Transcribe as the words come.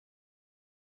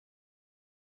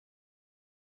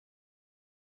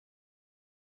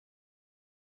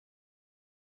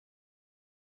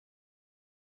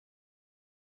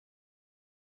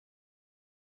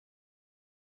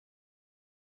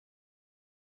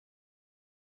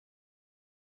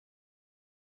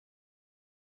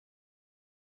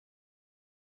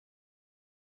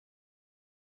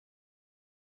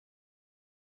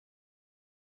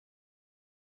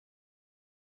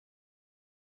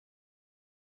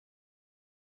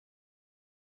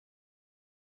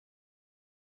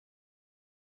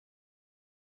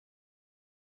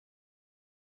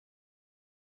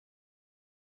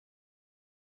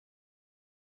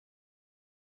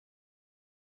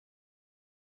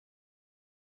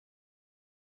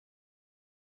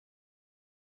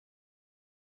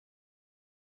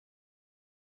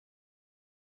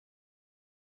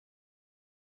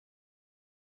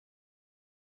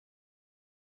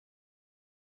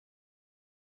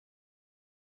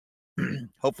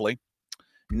hopefully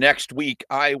next week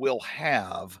I will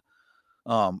have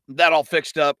that all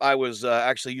fixed up. I was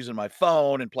actually using my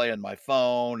phone and playing my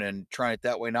phone and trying it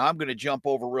that way. Now I'm going to jump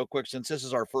over real quick since this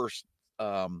is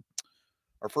um,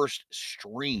 our first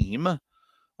stream.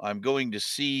 I'm going to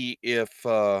see if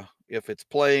it's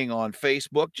playing on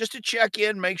Facebook just to check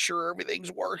in, make sure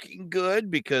everything's working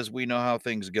good because we know how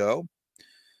things go.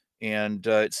 And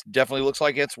it definitely looks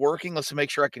like it's working. Let's make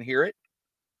sure I can hear it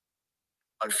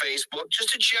On Facebook, just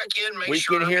to check in, make we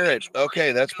sure can hear it. everything's working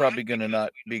Okay, that's good probably going to because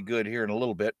not be good here in a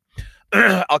little bit.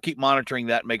 I'll keep monitoring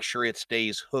that, make sure it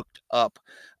stays hooked up.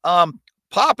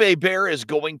 Pape Bear is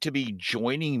going to be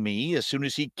joining me as soon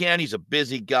as he can. He's a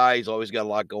busy guy. He's always got a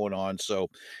lot going on. So,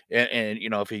 and you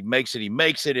know, if he makes it, he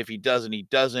makes it. If he doesn't, he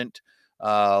doesn't.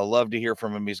 Love to hear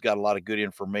from him. He's got a lot of good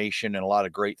information and a lot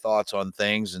of great thoughts on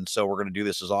things. And so we're going to do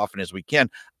this as often as we can.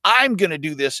 I'm going to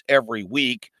do this every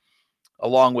week,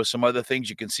 along with some other things.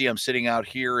 You can see I'm sitting out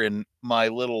here in my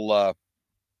little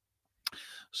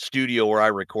studio where I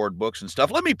record books and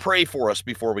stuff. Let me pray for us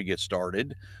before we get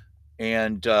started.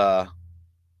 And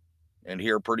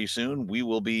here pretty soon we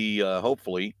will be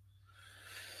hopefully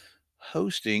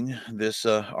hosting this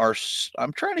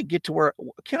I'm trying to get to where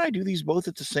can I do these both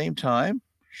at the same time?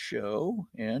 Show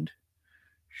and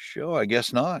show. I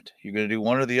guess not. You're going to do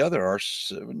one or the other. Our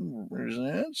 7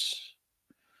 presents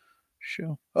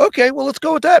show. Okay, well let's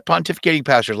go with that. Pontificating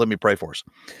Pastors, let me pray for us.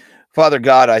 Father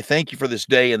God, I thank you for this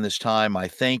day and this time. I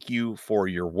thank you for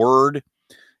your word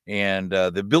and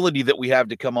the ability that we have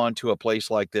to come on to a place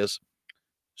like this,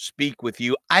 speak with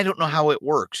you. I don't know how it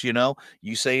works. You know,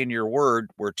 you say in your word,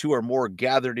 where 2 or more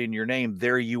gathered in your name,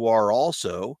 there you are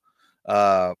also.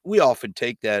 We often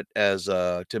take that as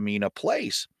to mean a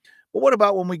place. But what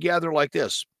about when we gather like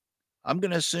this? I'm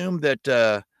going to assume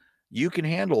that you can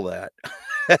handle that.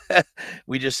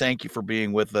 We just thank you for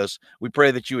being with us. We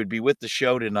pray that you would be with the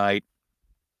show tonight.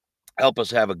 Help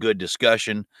us have a good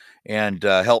discussion and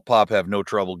help Pop have no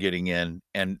trouble getting in.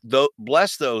 And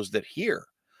bless those that hear.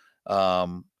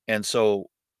 And so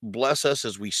bless us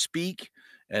as we speak.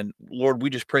 And Lord, we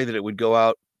just pray that it would go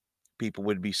out, people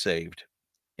would be saved.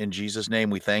 In Jesus' name,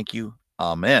 we thank you.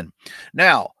 Amen.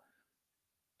 Now,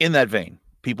 in that vein,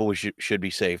 people should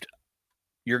be saved.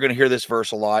 You're going to hear this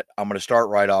verse a lot. I'm going to start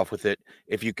right off with it.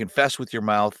 If you confess with your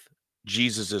mouth,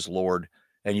 Jesus is Lord,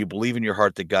 and you believe in your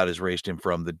heart that God has raised him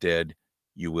from the dead,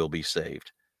 you will be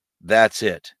saved. That's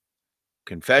it.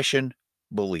 Confession,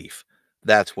 belief.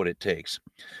 That's what it takes.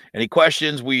 Any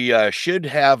questions? We should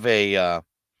have there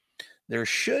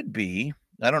should be,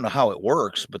 I don't know how it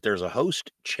works, but there's a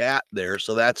host chat there.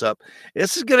 So that's up.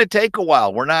 This is going to take a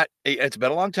while. It's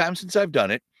been a long time since I've done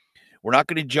it. We're not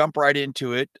going to jump right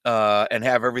into it and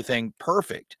have everything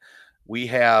perfect. We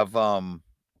have,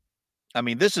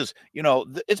 this is,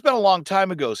 it's been a long time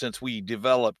ago since we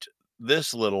developed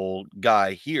this little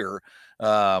guy here.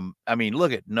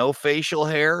 Look at no facial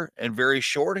hair and very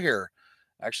short hair.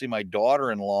 Actually, my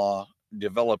daughter-in-law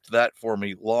developed that for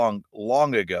me long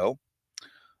ago.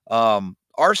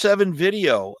 R7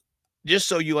 video, just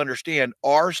so you understand,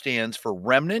 R stands for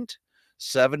remnant.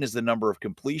 7 is the number of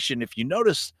completion. If you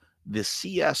notice the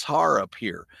CSR up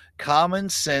here, common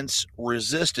sense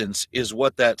resistance is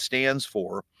what that stands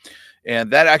for.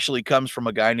 And that actually comes from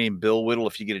a guy named Bill Whittle.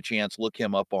 If you get a chance, look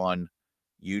him up on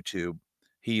YouTube.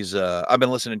 He's I've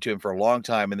been listening to him for a long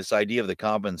time, and this idea of the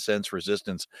common sense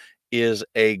resistance is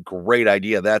a great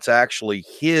idea. That's actually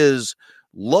his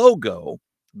logo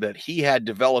that he had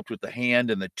developed with the hand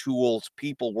and the tools,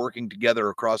 people working together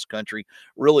across the country.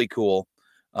 Really cool.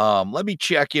 Let me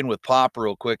check in with Pop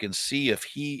real quick and see if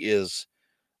he's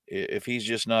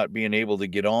just not being able to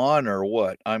get on or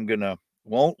what.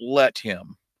 Won't let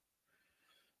him.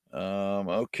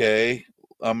 Okay.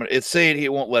 It's saying he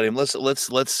won't let him.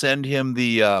 Let's send him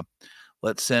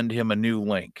let's send him a new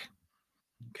link.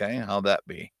 Okay, how'd that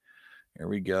be? Here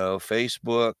we go.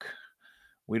 Facebook.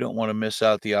 We don't want to miss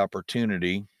out the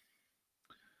opportunity.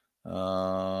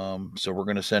 So we're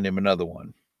going to send him another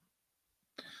one.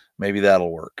 Maybe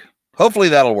that'll work. Hopefully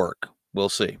that'll work. We'll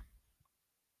see.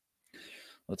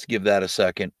 Let's give that a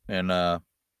second. And let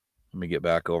me get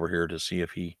back over here to see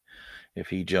if he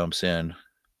jumps in.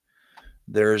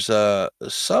 There's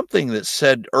something that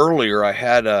said earlier, I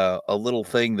had a little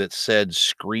thing that said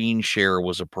screen share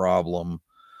was a problem.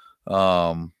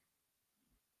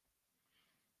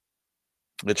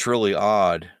 It's really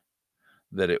odd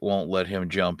that it won't let him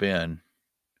jump in.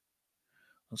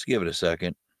 Let's give it a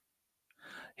second.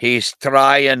 He's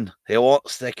trying. He won't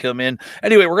stick him in.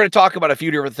 Anyway, we're going to talk about a few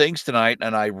different things tonight,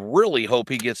 and I really hope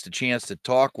he gets the chance to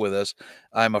talk with us.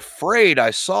 I'm afraid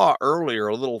I saw earlier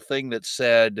a little thing that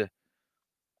said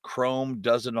Chrome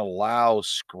doesn't allow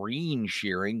screen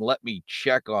sharing. Let me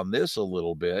check on this a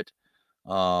little bit.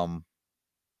 I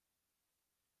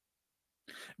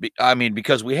mean,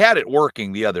 because we had it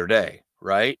working the other day,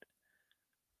 right?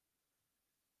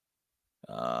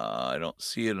 I don't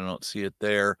see it. I don't see it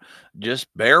there. Just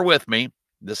bear with me.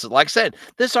 This is, like I said,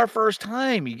 this is our first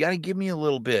time. You got to give me a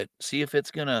little bit. See if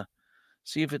it's gonna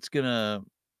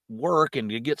work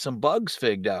and you get some bugs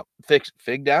figged out.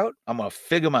 I'm gonna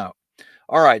fig them out.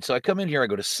 All right. So I come in here. I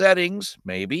go to settings.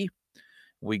 Maybe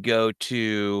we go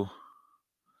to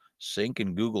sync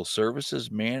and Google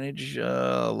services. Manage.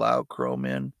 Allow Chrome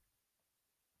in.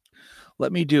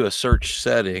 Let me do a search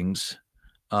settings.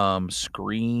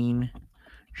 Screen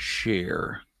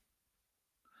share.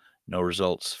 No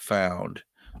results found.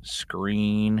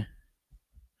 Screen.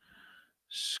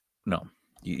 No.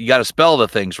 You got to spell the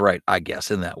things right, I guess.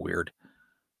 Isn't that weird?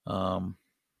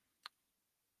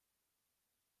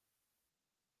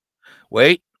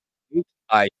 Wait.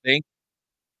 I think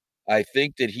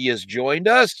that he has joined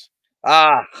us.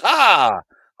 Aha!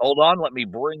 Hold on. Let me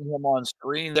bring him on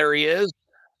screen. There he is.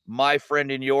 My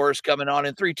friend and yours coming on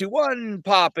in 3, 2, 1.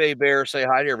 Pop a bear. Say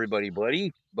hi to everybody,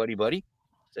 buddy. Buddy.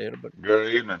 Say hi to buddy.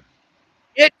 Good evening.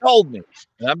 It told me,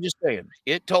 and I'm just saying,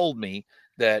 it told me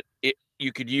that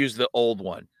you could use the old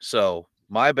one. So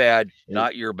my bad,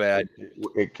 not your bad.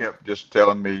 It kept just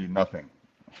telling me nothing.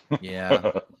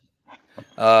 Yeah.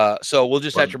 So we'll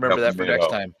just have to remember that for next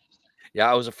time. Yeah,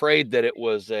 I was afraid that it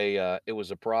was a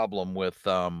problem with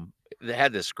they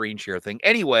had this screen share thing.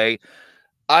 Anyway,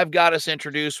 I've got us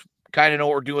introduced. Kind of know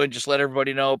what we're doing. Just let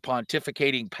everybody know.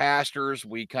 Pontificating Pastors.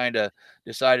 We kind of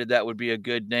decided that would be a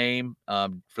good name.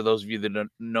 For those of you that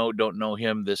don't know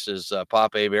him, this is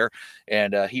Pop Bear,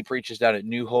 and he preaches down at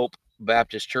New Hope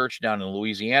Baptist Church down in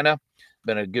Louisiana.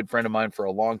 Been a good friend of mine for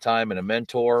a long time and a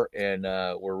mentor, and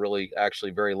we're really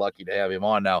actually very lucky to have him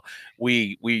on. Now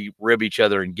we rib each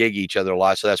other and gig each other a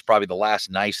lot, so that's probably the last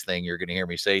nice thing you're going to hear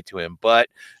me say to him. But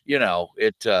you know,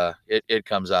 it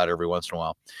comes out every once in a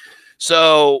while.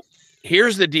 So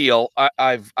here's the deal.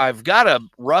 I've got a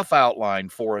rough outline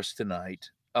for us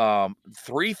tonight.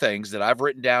 3 things that I've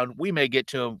written down. We may get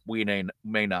to them. We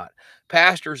may not.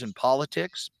 Pastors and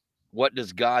politics. What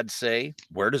does God say?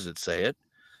 Where does it say it?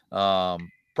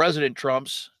 President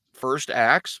Trump's first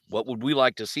acts. What would we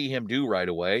like to see him do right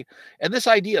away? And this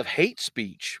idea of hate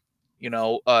speech. You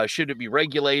know, should it be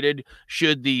regulated?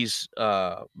 Should these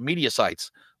media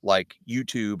sites like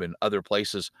YouTube and other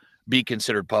places be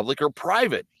considered public or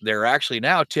private? They're actually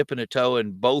now tipping a toe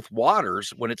in both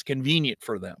waters when it's convenient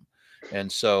for them.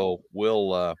 And so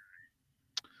we'll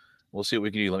see what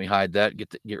we can do. Let me hide that,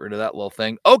 get rid of that little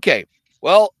thing. Okay.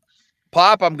 Well,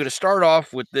 Pop, I'm going to start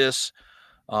off with this.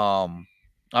 I'm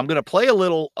going to play a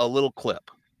little clip,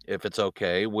 if it's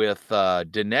okay, with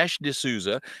Dinesh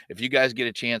D'Souza. If you guys get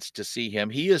a chance to see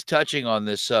him, he is touching on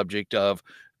this subject of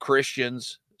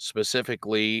Christians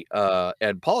specifically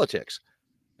and politics.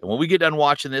 And when we get done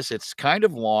watching this, it's kind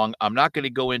of long. I'm not going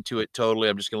to go into it totally.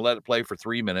 I'm just going to let it play for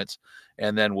 3 minutes,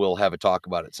 and then we'll have a talk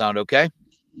about it. Sound okay?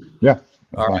 Yeah.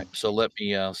 All right. So let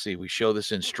me see. We show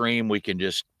this in stream. We can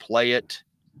just play it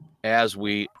as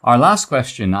we... Our last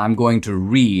question I'm going to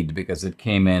read because it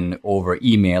came in over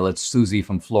email. It's Susie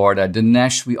from Florida.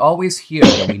 Dinesh, we always hear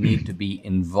that we need to be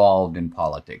involved in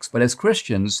politics, but as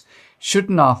Christians,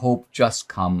 shouldn't our hope just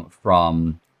come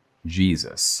from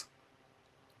Jesus?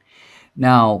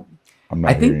 Now,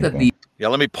 I think that Yeah,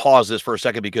 let me pause this for a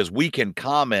second because we can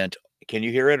comment. Can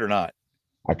you hear it or not?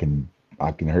 I can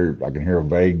hear a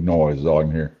vague noise. Is all I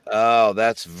can hear. Oh,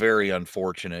 that's very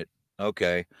unfortunate.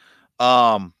 Okay.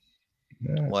 Let's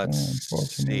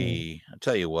see. I'll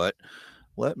tell you what.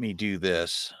 Let me do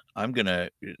this. I'm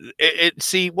gonna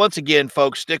see, once again,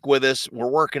 folks, stick with us. We're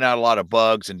working out a lot of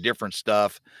bugs and different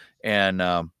stuff, and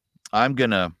I'm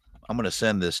gonna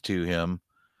send this to him.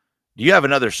 Do you have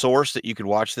another source that you could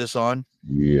watch this on?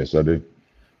 Yes, I do.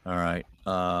 All right.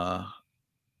 I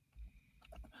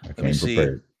let me see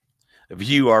prepared. if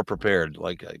you are prepared,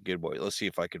 like a good boy. Let's see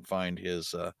if I can find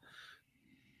his. Of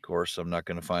course, I'm not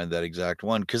going to find that exact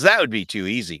one because that would be too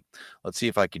easy. Let's see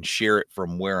if I can share it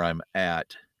from where I'm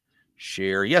at.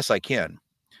 Share. Yes, I can.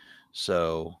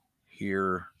 So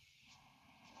here.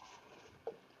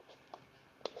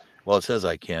 Well, it says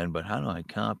I can, but how do I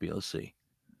copy? Let's see.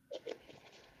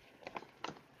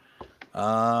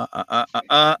 I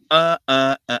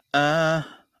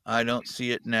don't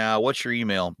see it now. What's your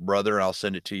email, brother? I'll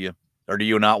send it to you. Or do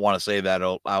you not want to say that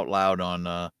out loud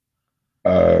on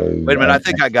wait a minute, I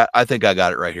think I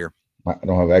got it right here. I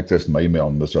don't have access to my email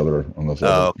on this other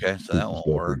Oh, okay, so that won't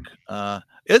work.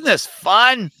 Isn't this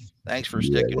fun? Thanks for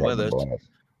sticking with us.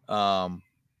 All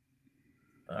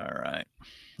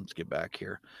Let's get back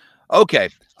here. Okay,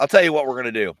 I'll tell you what we're going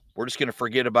to do. We're just going to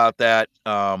forget about that.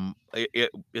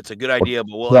 It's a good idea,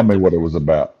 but we'll Tell have me to. what it was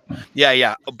about.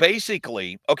 Yeah.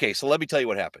 Basically, okay, so let me tell you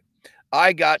what happened.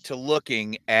 I got to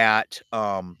looking at,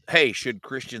 hey, should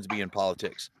Christians be in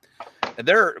politics? And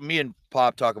me and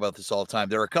Pop talk about this all the time.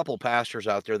 There are a couple of pastors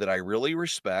out there that I really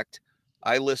respect.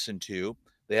 I listen to.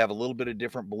 They have a little bit of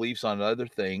different beliefs on other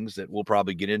things that we'll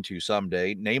probably get into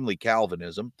someday, namely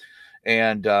Calvinism.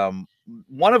 And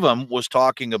one of them was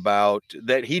talking about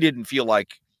that he didn't feel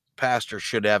like pastors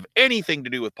should have anything to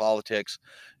do with politics.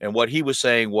 And what he was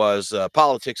saying was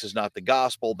politics is not the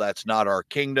gospel. That's not our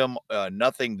kingdom.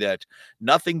 Nothing that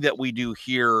we do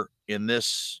here in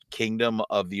this kingdom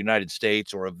of the United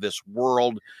States or of this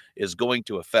world is going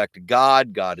to affect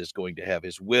God. God is going to have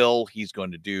his will. He's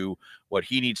going to do what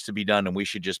he needs to be done. And we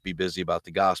should just be busy about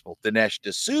the gospel. Dinesh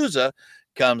D'Souza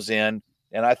comes in,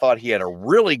 and I thought he had a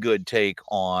really good take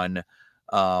on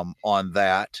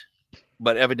that.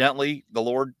 But evidently, the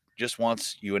Lord just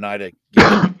wants you and I to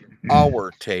give our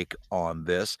take on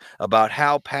this about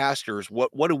how pastors,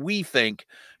 what do we think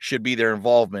should be their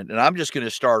involvement? And I'm just going to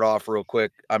start off real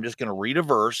quick. I'm just going to read a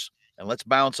verse, and let's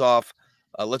bounce off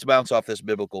this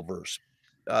biblical verse.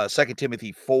 2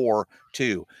 Timothy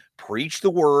 4:2. Preach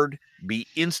the word, be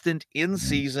instant in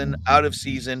season, out of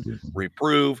season,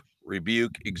 reprove,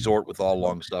 rebuke, exhort with all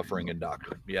long suffering and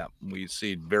doctrine. Yeah, we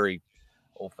see very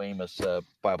old famous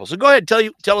Bible. So go ahead,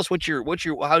 tell us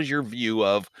how's your view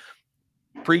of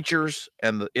preachers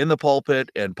and in the pulpit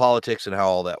and politics and how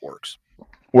all that works.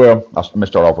 Well, let me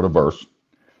start off with a verse.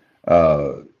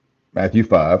 Matthew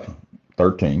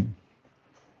 5:13.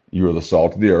 You are the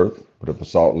salt of the earth, but if the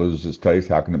salt loses its taste,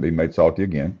 how can it be made salty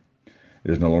again?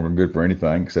 It is no longer good for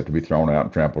anything except to be thrown out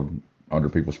and trampled under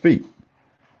people's feet.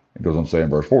 It goes on to say in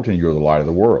verse 14, you are the light of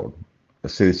the world. A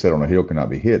city set on a hill cannot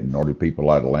be hidden, nor do people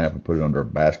light a lamp and put it under a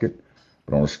basket,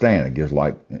 but on a stand. It gives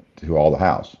light to all the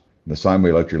house. In the same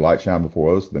way, let your light shine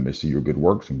before us, that they may see your good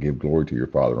works and give glory to your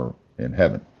Father in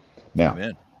heaven.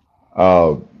 Now,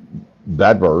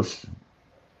 that verse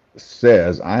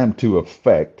says I'm to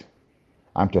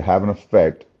have an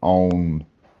effect on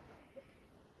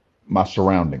my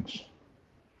surroundings.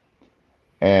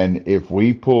 And if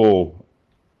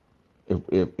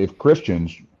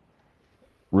Christians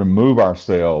remove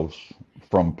ourselves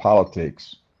from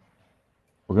politics,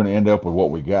 we're going to end up with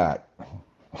what we got.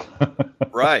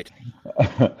 Right.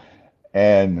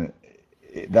 And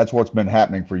that's what's been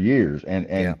happening for years.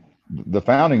 And the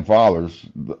founding fathers,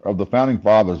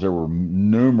 there were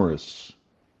numerous.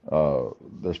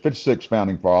 There's 56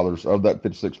 founding fathers. Of that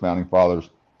 56 founding fathers,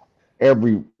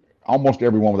 almost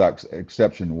everyone without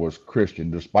exception was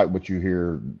Christian, despite what you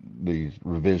hear these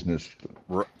revisionists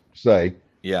say.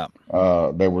 Yeah.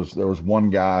 There was one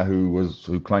guy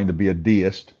who claimed to be a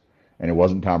deist, and it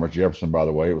wasn't Thomas Jefferson, by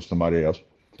the way. It was somebody else.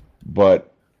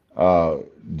 But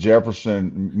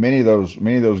Jefferson, many of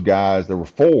those guys, there were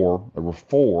four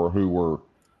who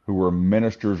were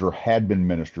ministers or had been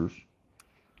ministers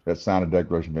that signed a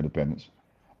Declaration of Independence.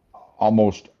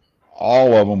 Almost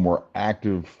all of them were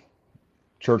active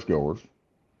churchgoers.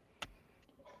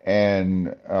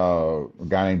 And a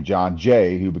guy named John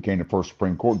Jay, who became the first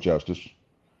Supreme Court justice,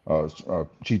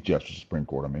 Chief Justice of the Supreme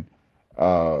Court,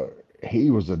 he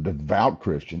was a devout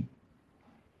Christian.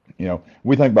 You know,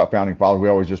 we think about founding fathers, we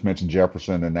always just mention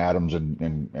Jefferson and Adams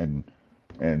and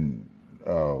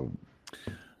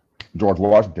George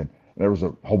Washington. There was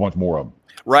a whole bunch more of them.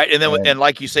 Right. And then, and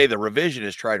like you say, the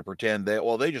revisionists try to pretend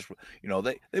they just,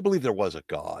 they believe there was a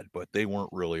God, but they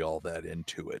weren't really all that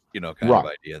into it, kind of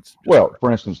idea. Well,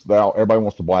 for instance, everybody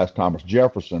wants to blast Thomas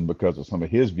Jefferson because of some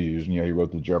of his views. He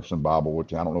wrote the Jefferson Bible,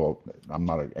 which I don't know, I'm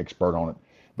not an expert on it,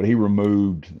 but he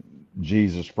removed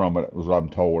Jesus from it, was what I'm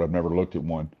told. I've never looked at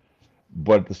one.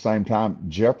 But at the same time,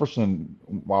 Jefferson,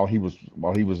 while he was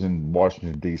in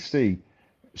Washington, D.C.,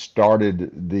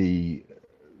 started the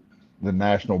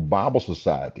National Bible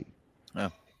Society,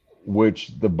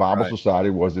 which the Bible Society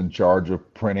was in charge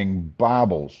of printing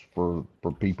Bibles for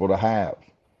people to have.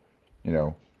 We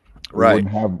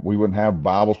wouldn't have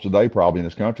Bibles today probably in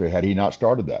this country had he not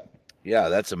started that. Yeah,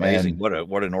 that's amazing. What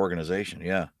an organization.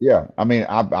 Yeah. Yeah. I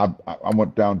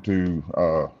went down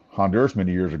to Honduras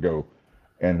many years ago,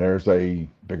 and there's a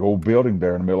big old building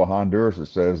there in the middle of Honduras that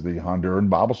says the Honduran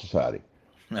Bible Society.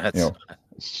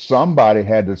 Somebody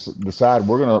had to decide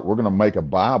we're gonna make a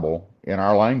Bible in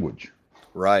our language,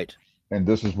 right? And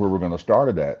this is where we're going to start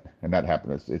it at. And that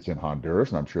happened. It's in Honduras,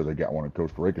 and I'm sure they got one in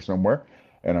Costa Rica somewhere,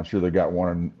 and I'm sure they got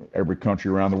one in every country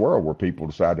around the world where people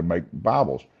decide to make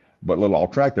Bibles. But a little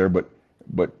off track there. But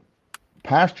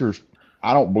pastors,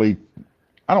 I don't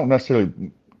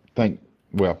necessarily think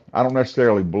Well, I don't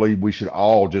necessarily believe we should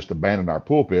all just abandon our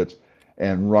pulpits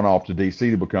and run off to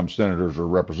D.C. to become senators or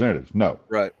representatives. No,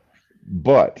 Right.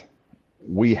 but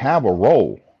we have a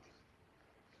role,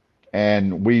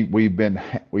 and we've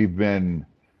been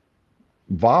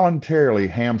voluntarily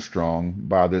hamstrung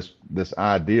by this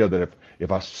idea that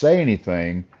if I say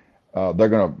anything, they're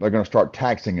gonna start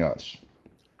taxing us,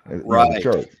 the Right.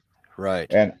 church.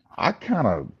 Right. And I kind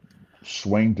of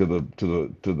swing to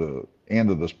the end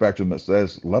of the spectrum that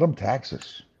says let them tax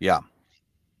us, Yeah.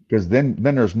 because then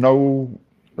there's no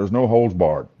holds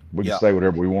barred. We can Yeah. say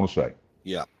whatever we want to say.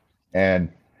 Yeah. And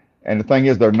the thing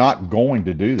is, they're not going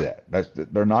to do that.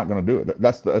 They're not going to do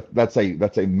it. That's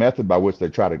a method by which they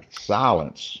try to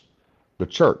silence the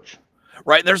church.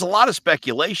 Right. And there's a lot of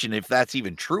speculation if that's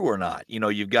even true or not.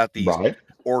 You've got these Right.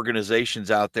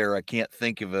 organizations out there. I can't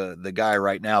think of the guy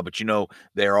right now, but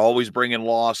they're always bringing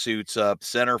lawsuits up.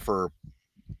 Center for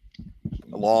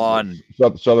Law and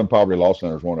Southern Poverty Law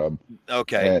Center is one of them.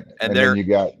 okay, And they're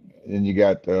then you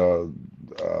got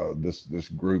this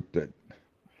group that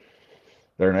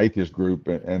they're an atheist group,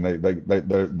 and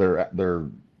they're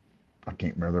I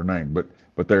can't remember their name,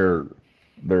 but their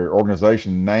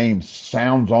organization name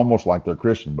sounds almost like they're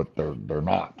Christian, but they're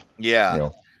not. yeah. You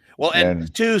know, Well, and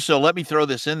and too, so let me throw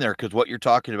this in there because what you're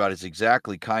talking about is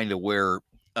exactly kind of where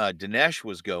Dinesh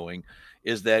was going,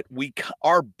 is that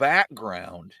our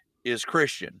background is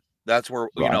Christian. That's where,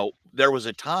 right, there was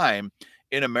a time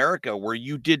in America where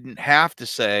you didn't have to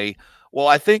say, well,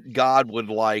 I think God would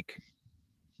like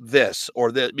this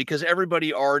or that, because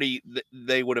everybody already,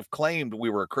 they would have claimed we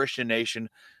were a Christian nation.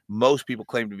 Most people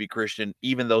claimed to be Christian.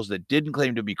 Even those that didn't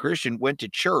claim to be Christian went to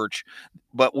church,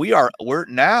 but we're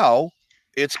now,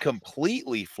 it's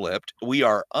completely flipped. We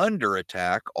are under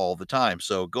attack all the time.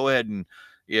 So go ahead and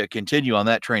continue on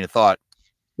that train of thought.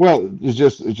 well, it's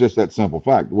just that simple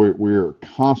fact. We're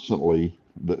constantly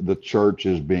the church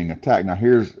is being attacked. Now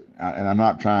and I'm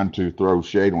not trying to throw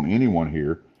shade on anyone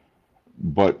here,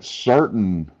 but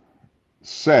certain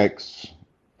sects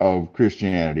of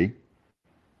Christianity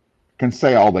can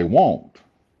say all they want,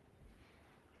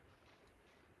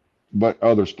 but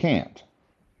others can't.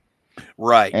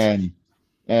 Right. And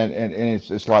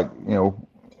it's like,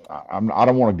 I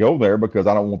don't want to go there because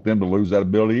I don't want them to lose that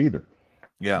ability either.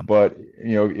 Yeah. But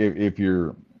if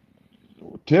you're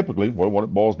typically what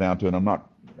it boils down to, and I'm not,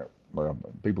 well,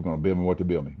 people are going to bill me what to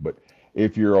bill me, but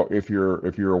if you're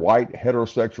a white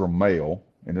heterosexual male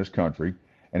in this country,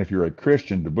 and if you're a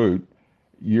Christian to boot,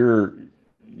 you're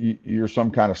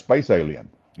some kind of space alien.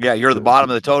 Yeah, you're the bottom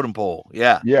of the totem pole.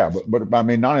 Yeah. Yeah, but I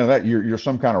mean, not only that, you're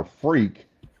some kind of freak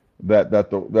that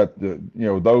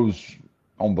those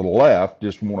on the left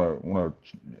just want to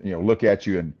look at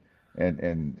you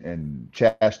and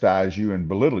chastise you and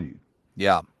belittle you.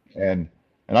 Yeah. And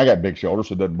I got big shoulders,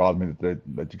 so it doesn't bother me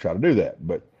that you try to do that.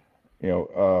 But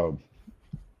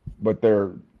but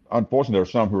unfortunately there are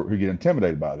some who get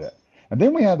intimidated by that. And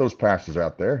then we have those pastors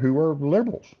out there who are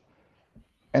liberals,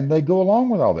 and they go along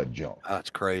with all that junk. That's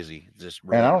crazy. Just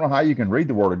And really, I don't know how you can read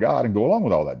the Word of God and go along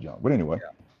with all that junk. But anyway, it's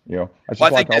well, just I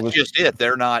like think all that's this. just it.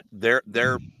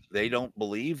 They don't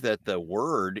believe that the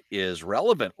word is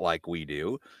relevant like we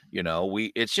do.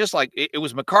 It's just like it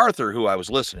was MacArthur who I was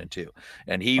listening to,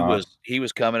 and he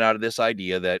was coming out of this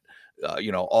idea that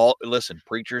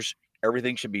preachers,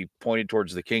 everything should be pointed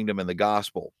towards the kingdom and the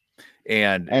gospel,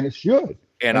 and it should.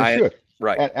 and it I should.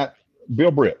 right. And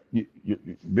Bill Britt,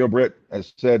 Bill Britt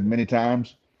has said many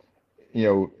times,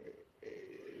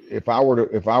 if I were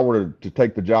to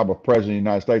take the job of president of the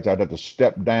United States, I'd have to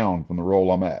step down from the role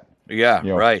I'm at. Yeah,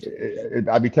 right.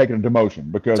 I'd be taking a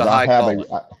demotion because I have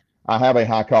a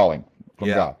high calling from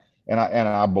God, and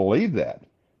I believe that,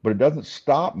 but it doesn't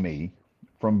stop me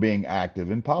from being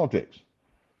active in politics.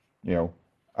 I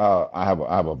have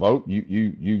a vote.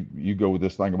 You go with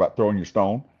this thing about throwing your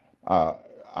stone.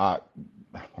 I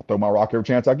throw my rock every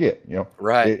chance I get.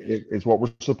 Right. It's what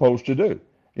we're supposed to do.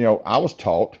 I was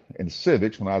taught in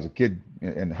civics when I was a kid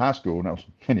in high school, and that was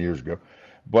 10 years ago.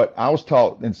 But I was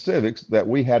taught in civics that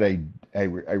we had a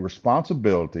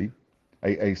responsibility,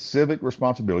 a civic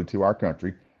responsibility to our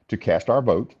country to cast our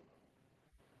vote,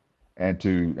 and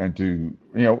to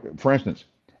for instance,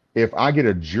 if I get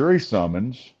a jury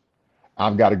summons,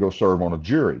 I've got to go serve on a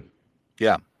jury.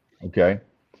 Yeah. Okay.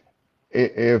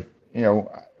 If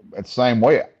the same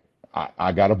way,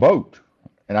 I got to vote,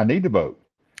 and I need to vote.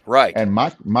 Right. And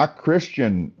my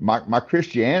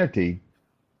Christianity,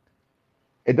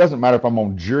 it doesn't matter if I'm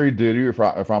on jury duty or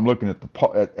if I'm looking at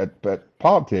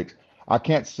politics. I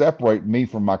can't separate me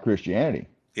from my Christianity.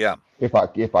 Yeah. If I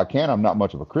can, I'm not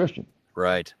much of a Christian.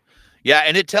 Right. Yeah,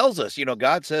 and it tells us,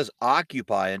 God says,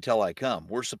 "Occupy until I come."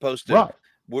 We're supposed to Right.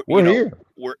 We're here.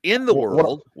 We're in the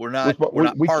world. We're not part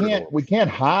of the world. We can't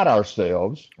hide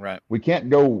ourselves. Right. We can't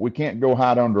go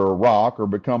hide under a rock or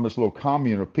become this little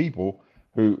commune of people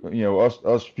who,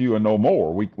 us few and no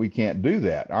more. We can't do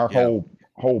that. Our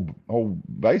whole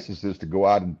basis is to go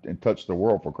out and touch the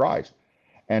world for Christ.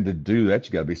 And to do that,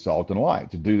 you got to be salt and light.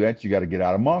 To do that, you got to get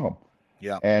out among them.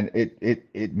 Yeah. And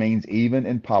it means even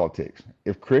in politics.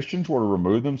 If Christians were to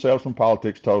remove themselves from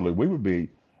politics totally, we would be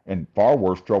in far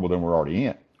worse trouble than we're already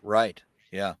in. Right.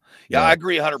 Yeah. Yeah. I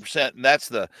agree 100%. And that's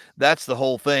the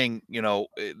whole thing,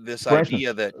 this For idea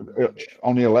instance, that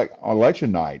on the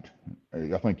election night,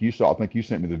 I think you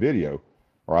sent me the video,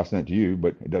 or I sent it to you,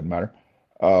 but it doesn't matter.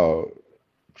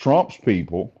 Trump's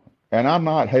people, and I'm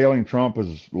not hailing Trump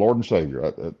as Lord and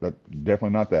Savior.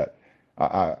 Definitely not that.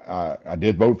 I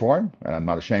did vote for him, and I'm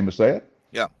not ashamed to say it.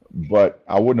 Yeah. But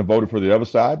I wouldn't have voted for the other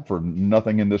side for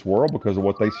nothing in this world because of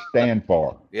what they stand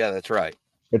for. Yeah, that's right.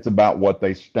 It's about what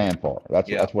they stand for.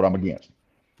 That's what I'm against.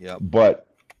 Yeah. But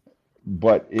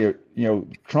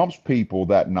Trump's people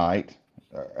that night,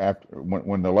 after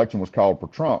when the election was called for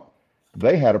Trump,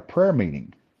 they had a prayer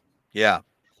meeting. Yeah.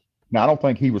 Now I don't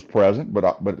think he was present, but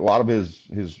a lot of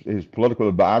his political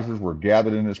advisors were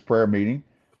gathered in this prayer meeting.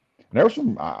 And there were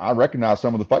some, I recognized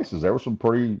some of the faces. There were some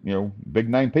pretty, big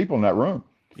name people in that room.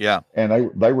 Yeah.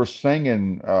 And they were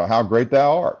singing "How Great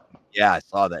Thou Art." Yeah, I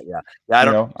saw that. Yeah. I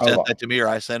don't know if you sent that to me or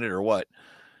I sent it or what.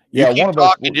 You keep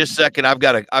talking just a second. I've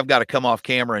got to come off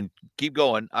camera and keep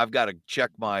going. I've got to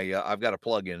check my I've got a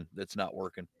plug in that's not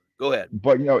working. Go ahead.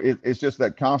 But it's just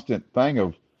that constant thing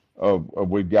of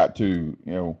we've got to,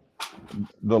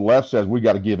 the left says we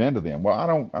got to give in to them. Well, I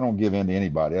don't give in to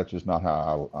anybody. That's just not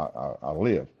how I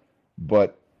live.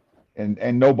 But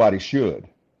and nobody should.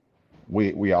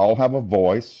 We all have a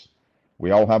voice.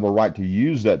 We all have a right to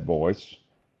use that voice,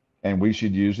 and we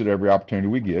should use it every opportunity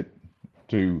we get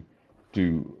to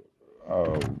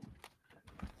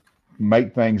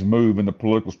make things move in the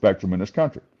political spectrum in this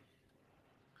country.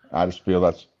 I just feel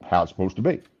that's how it's supposed to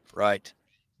be. Right.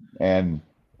 And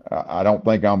I don't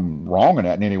think I'm wrong in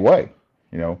that in any way.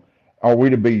 Are we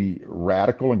to be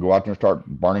radical and go out there and start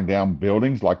burning down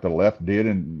buildings like the left did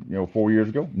 4 years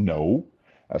ago? No,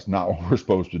 that's not what we're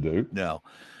supposed to do. No.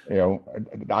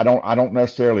 I don't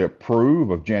necessarily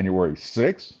approve of January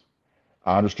 6th.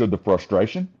 I understood the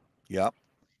frustration. Yep.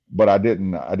 But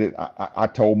I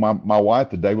told my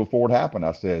wife the day before it happened,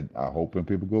 I said, I hope when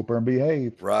people go up there and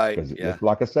behave. Right. Because it's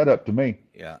like a setup to me.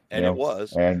 Yeah. And it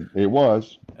was. And it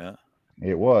was. Yeah.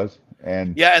 It was.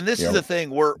 And and this is the thing.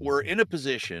 We're in a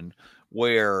position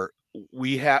where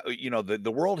we have,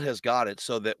 the world has got it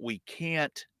so that we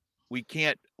can't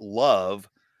love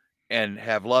and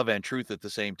have love and truth at the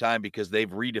same time, because they've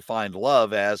redefined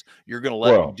love as you're going to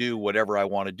let me do whatever I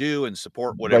want to do and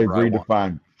support whatever I want. They've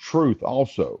redefined truth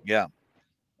also. Yeah.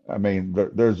 I mean,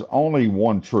 there's only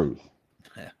one truth.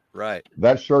 Right.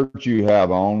 That shirt you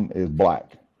have on is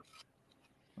black.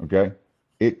 Okay.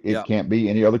 It can't be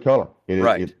any other color.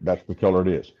 That's the color it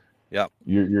is. Yeah.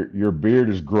 Your beard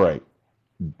is gray.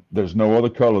 There's no other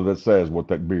color that says what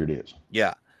that beard is.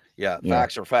 Yeah. Yeah.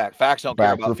 Facts are fact. Facts don't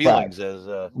care about feelings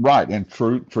right. And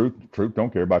truth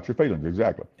don't care about your feelings.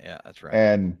 Exactly. Yeah, that's right.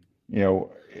 And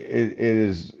it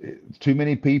is too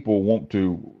many people want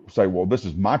to say, well, this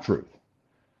is my truth.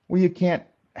 Well, you can't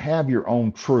have your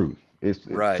own truth.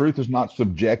 Truth is not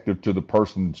subjective to the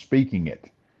person speaking it.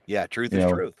 Yeah, truth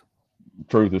is truth.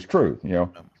 Truth is truth.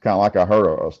 It's kind of like I heard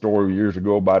a story years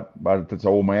ago about this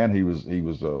old man. He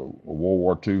was a World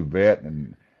War II vet,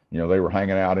 and they were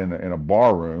hanging out in a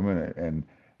bar room,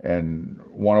 and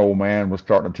one old man was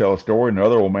starting to tell a story, and the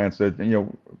other old man said,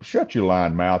 shut your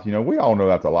lying mouth. We all know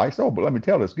that's a lie. So, but let me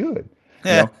tell it's good.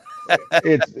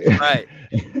 It's right.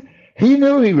 He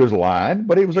knew he was lying,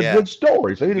 but it was a good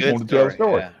story, so he just wanted to tell a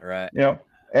story. Yeah, right.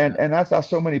 And that's how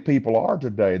so many people are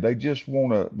today. They just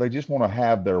want to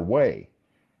have their way.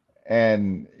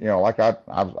 And like I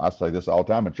say this all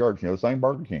the time in church. This ain't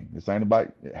Burger King. This ain't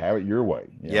about have it your way.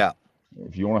 Yeah.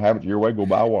 If you want to have it your way, go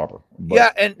buy a Whopper.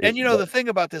 But and the thing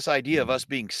about this idea of us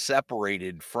being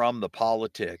separated from the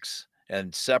politics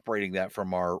and separating that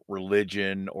from our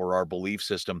religion or our belief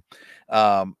system,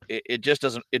 it just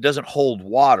doesn't hold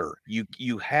water.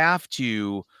 You have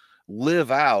to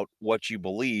live out what you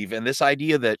believe. And this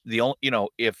idea that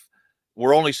if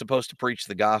we're only supposed to preach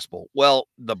the gospel, well,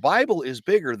 the Bible is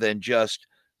bigger than just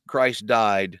Christ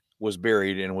died, was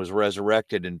buried, and was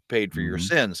resurrected and paid for your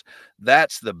sins.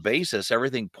 That's the basis.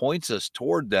 Everything points us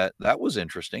toward that. That was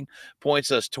interesting.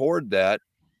 Points us toward that.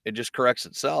 It just corrects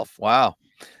itself. Wow.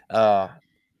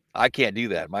 I can't do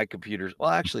that. My computer's, well,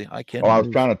 actually, I can Oh, I was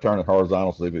move. trying to turn it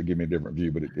horizontal so it would give me a different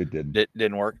view, but it didn't. It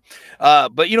didn't work.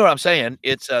 But you know what I'm saying?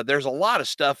 It's there's a lot of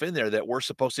stuff in there that we're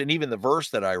supposed to, and even the verse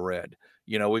that I read,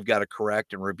 we've got to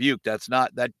correct and rebuke.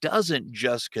 That doesn't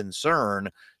just concern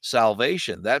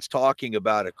salvation. That's talking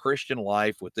about a Christian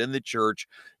life within the church,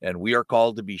 and we are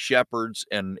called to be shepherds.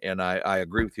 And I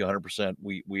agree with you 100%.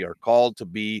 We are called to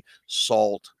be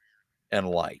salt and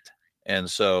light. And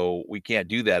so we can't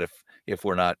do that if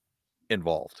we're not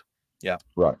involved. Yeah.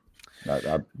 Right. That's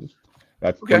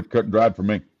Okay. pretty cut and dried for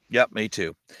me. Yep, me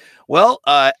too. Well,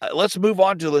 let's move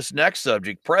on to this next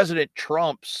subject. President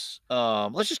Trump's.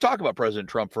 Let's just talk about President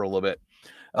Trump for a little bit.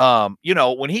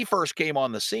 When he first came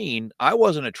on the scene, I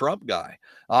wasn't a Trump guy.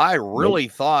 I really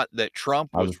thought that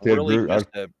Trump was really just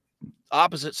a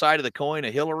opposite side of the coin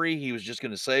of Hillary. He was just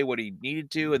going to say what he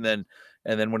needed to, and then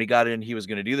when he got in, he was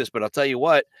going to do this. But I'll tell you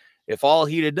what, if all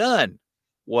he'd have done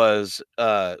was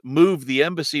move the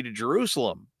embassy to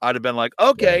Jerusalem, I'd have been like,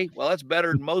 okay, well, that's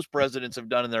better than most presidents have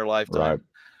done in their lifetime.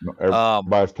 Right.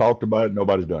 Everybody's talked about it.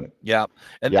 Nobody's done it. Yeah.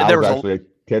 And I there was actually a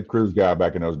Ted Cruz guy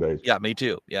back in those days. Yeah, me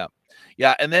too. Yeah.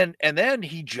 Yeah. And then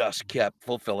he just kept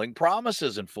fulfilling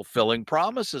promises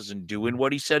and doing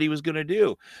what he said he was going to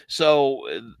do. So,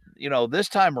 this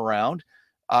time around,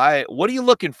 what are you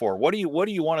looking for? What do you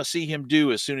want to see him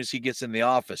do as soon as he gets in the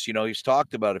office? He's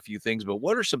talked about a few things, but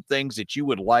what are some things that you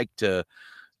would like to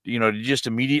just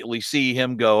immediately see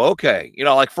him go, okay,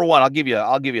 like for one, I'll give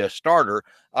you a starter.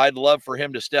 I'd love for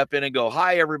him to step in and go,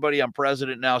 hi, everybody, I'm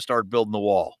president now, start building the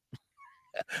wall.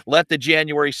 Let the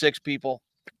January 6 people,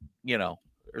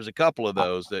 there's a couple of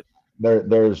those that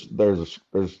there's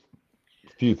a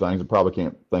few things. I probably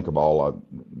can't think of all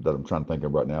that I'm trying to think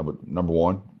of right now, but number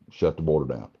one, shut the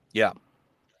border down. Yeah.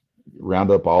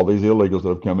 Round up all these illegals that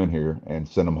have come in here and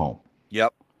send them home.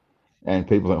 Yep. And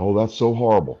people think, oh, that's so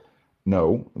horrible.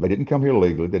 No, they didn't come here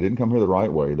legally. They didn't come here the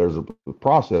right way. There's a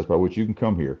process by which you can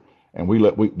come here, and we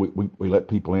let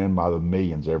people in by the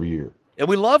millions every year. And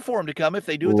we love for them to come if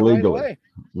they do it the right way.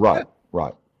 Right, yeah.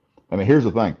 Right. I mean, here's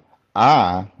the thing.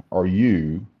 I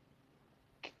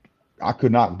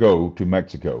could not go to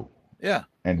Mexico. Yeah.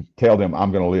 And tell them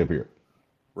I'm going to live here.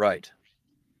 Right.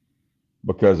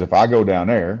 Because if I go down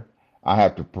there, I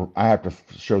have to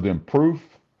show them proof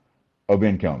of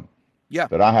income. Yeah.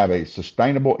 That I have a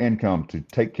sustainable income to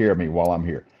take care of me while I'm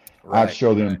here. Right, I have to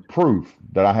show them proof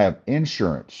that I have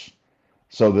insurance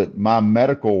so that my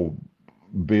medical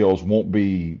bills won't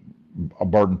be a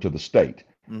burden to the state.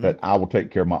 Mm-hmm. That I will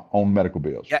take care of my own medical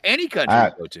bills. Yeah, any country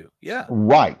you go to. Yeah.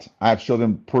 Right. I have to show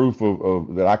them proof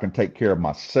of that I can take care of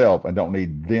myself and don't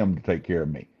need them to take care of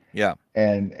me. Yeah.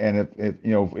 And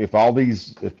if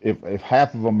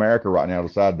half of America right now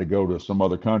decided to go to some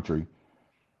other country,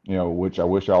 which I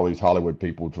wish all these Hollywood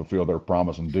people would fulfill their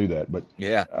promise and do that. But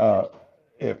yeah,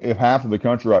 if half of the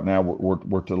country right now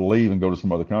were to leave and go to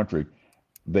some other country,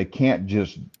 they can't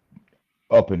just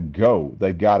up and go.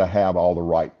 They've got to have all the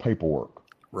right paperwork.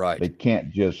 Right. They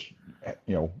can't just,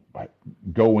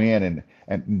 go in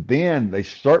and then they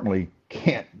certainly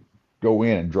can't go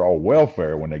in and draw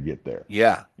welfare when they get there.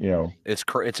 Yeah. It's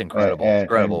incredible.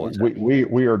 Incredible.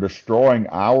 We are destroying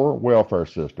our welfare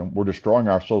system. We're destroying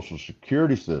our Social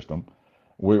Security system.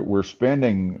 We're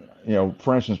spending,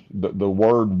 for instance, the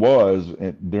word was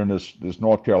during this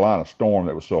North Carolina storm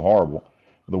that was so horrible.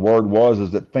 The word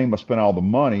is that FEMA spent all the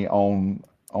money on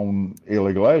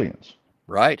illegal aliens.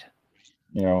 Right.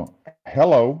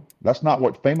 Hello, that's not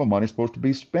what FEMA money is supposed to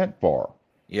be spent for.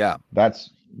 Yeah.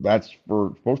 That's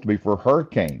supposed to be for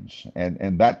hurricanes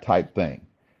and that type thing.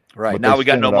 Right. Now we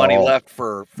got no money left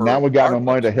for now we got no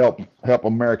money to help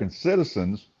American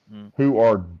citizens who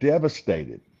are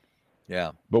devastated.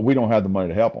 Yeah. But we don't have the money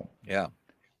to help them. Yeah.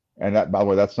 And that, by the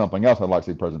way, that's something else I'd like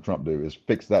to see President Trump do is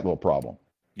fix that little problem.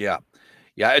 Yeah.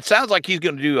 Yeah, it sounds like he's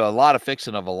going to do a lot of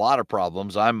fixing of a lot of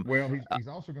problems. He's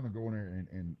also going to go in there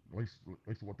and at least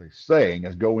what they're saying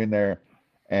is go in there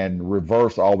and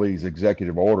reverse all these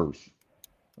executive orders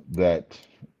that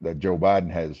Joe Biden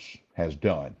has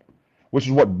done, which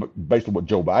is basically what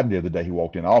Joe Biden did the day he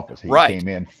walked in office. He came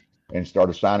in and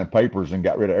started signing papers and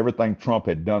got rid of everything Trump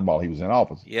had done while he was in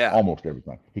office. Yeah, almost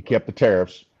everything. He kept the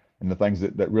tariffs and the things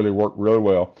that really worked really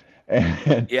well.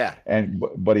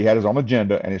 But he had his own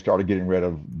agenda and he started getting rid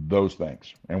of those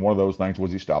things. And one of those things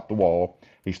was he stopped the wall.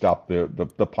 He stopped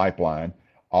the pipeline.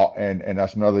 And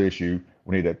that's another issue.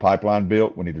 We need that pipeline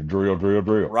built. We need to drill.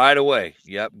 Right away.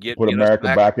 Yep. Put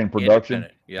America back in production.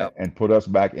 Yep. And put us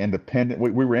back independent.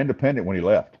 We were independent when he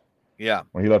left. Yeah.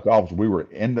 When he left office, we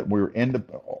didn't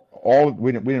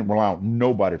rely on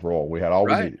nobody for oil. We had all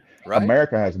we needed. Right.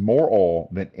 America has more oil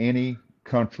than any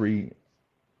country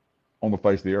on the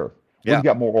face of the earth. Yeah. We've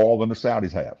got more oil than the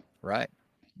Saudis have. Right.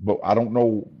 But I don't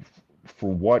know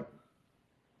for what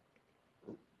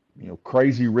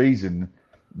crazy reason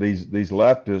these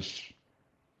leftists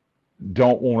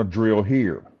don't want to drill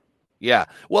here. Yeah.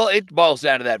 Well, it boils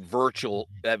down to that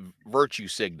virtue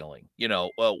signaling.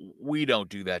 Well, we don't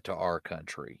do that to our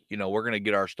country. We're going to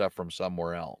get our stuff from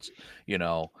somewhere else. They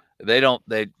don't.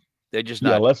 They just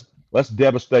not. Let's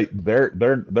devastate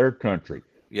their country.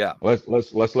 Yeah.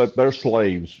 Let's let their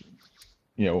slaves,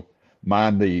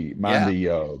 mind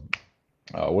the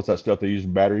what's that stuff they use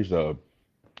in batteries?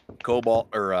 Cobalt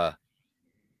or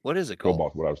what is it called?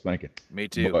 Cobalt's what I was thinking. Me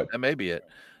too. But That may be it.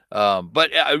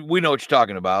 But we know what you're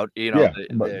talking about.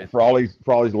 But for all these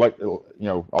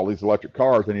all these electric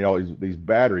cars, they need all these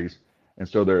batteries, and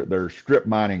so they're strip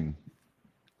mining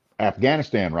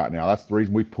Afghanistan right now. That's the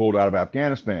reason we pulled out of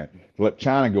Afghanistan, to let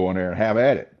China go in there and have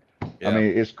at it. Yeah. I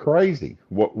mean, it's crazy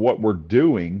what we're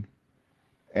doing,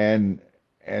 and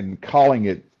calling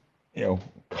it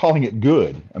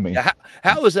good. I mean,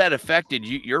 how has that affected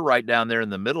you? You're right down there in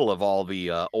the middle of all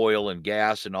the oil and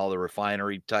gas and all the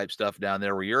refinery type stuff down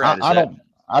there where you're at.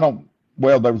 I don't.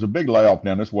 Well, there was a big layoff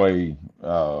down this way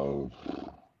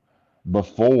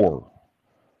before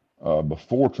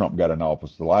Trump got in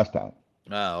office the last time.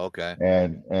 Oh, okay.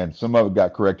 And some of it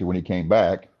got corrected when he came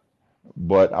back,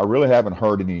 but I really haven't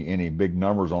heard any big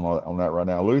numbers on that right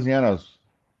now. Louisiana's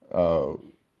oil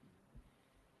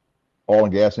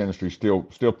and gas industry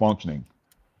still functioning,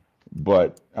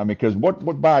 but I mean, because what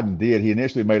Biden did, he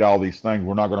initially made all these things.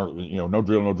 We're not going to, no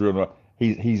drill, no drill. No.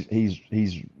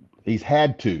 He's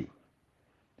had to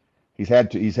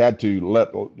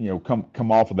let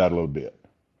come off of that a little bit.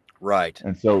 Right.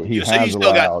 And so he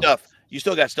you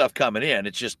still got stuff coming in.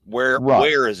 It's just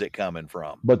where is it coming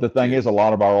from? But the thing is, a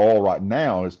lot of our oil right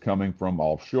now is coming from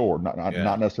offshore, not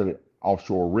necessarily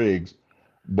offshore rigs,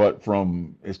 but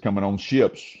it's coming on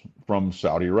ships from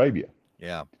Saudi Arabia.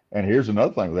 Yeah. And here's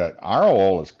another thing with that: our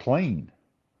oil is clean.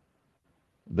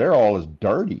 Their oil is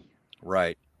dirty.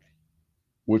 Right.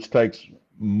 Which takes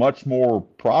much more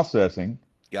processing.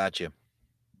 Gotcha.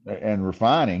 And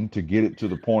refining to get it to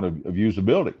the point of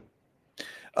usability.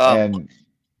 And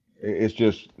it's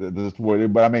just this way.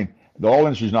 But I mean, the oil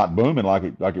industry's not booming like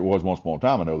it was once upon a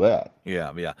time. I know that.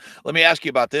 Yeah. Let me ask you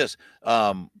about this.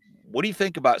 What do you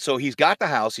think about? So he's got the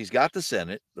House, he's got the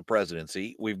Senate, the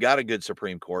presidency. We've got a good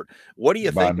Supreme Court. What do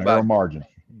you think about margin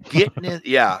getting in?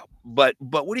 Yeah, but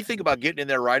what do you think about getting in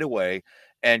there right away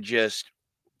and just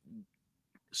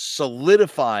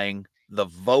solidifying the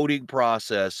voting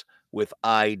process with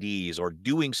IDs, or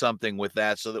doing something with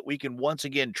that so that we can once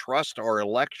again trust our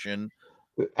election?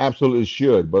 It absolutely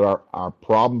should, but our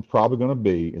problem's probably going to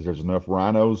be is there's enough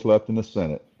rhinos left in the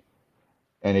Senate,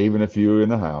 and even a few in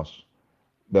the House,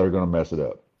 that are going to mess it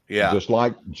up. Yeah. Just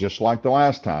like the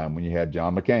last time when you had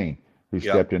John McCain, who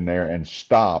stepped in there and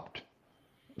stopped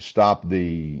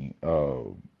the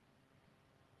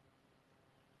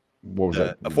what was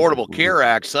that? Affordable Care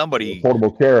Act.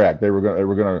 Affordable Care Act. They were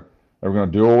going to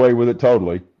do away with it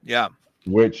totally. Yeah.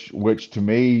 Which to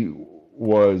me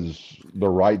was the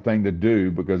right thing to do,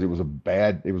 because it was a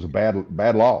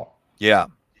bad law. Yeah.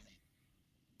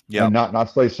 Yeah. And not to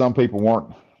say some people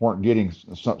weren't getting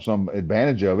some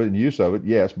advantage of it and use of it.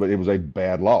 Yes, but it was a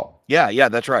bad law. Yeah,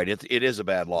 that's right. It is a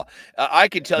bad law. I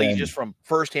can tell you just from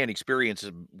firsthand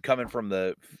experiences coming from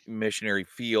the missionary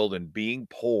field and being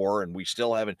poor, and we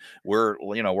still haven't. We're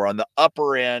on the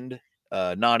upper end.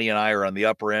 Nani and I are on the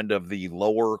upper end of the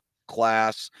lower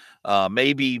class,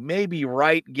 maybe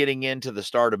right getting into the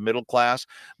start of middle class,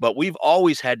 but we've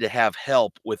always had to have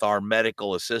help with our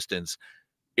medical assistance.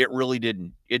 It really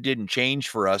didn't change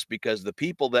for us, because the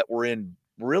people that were in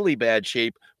really bad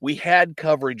shape, we had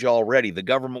coverage already. The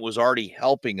government was already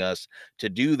helping us to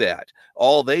do that.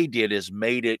 All they did is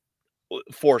made it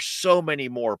for so many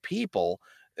more people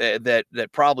that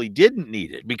probably didn't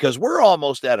need it, because we're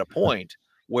almost at a point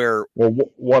where. Well,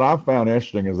 what I found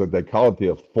interesting is that they call it the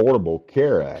Affordable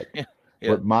Care Act,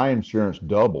 but my insurance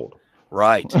doubled.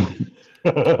 Right.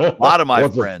 A lot of my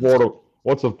friends.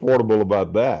 What's affordable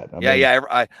about that?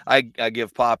 I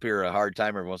give Pop here a hard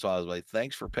time every once in a while. I was like,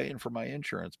 thanks for paying for my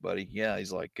insurance, buddy. Yeah,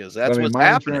 he's like, because that's what's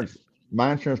happening.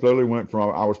 My insurance literally went from,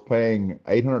 I was paying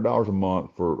 $800 a month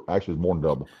for, actually it's more than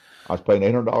double. I was paying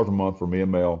 $800 a month for me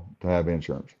and Mel to have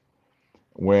insurance.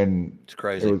 When it's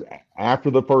crazy. It was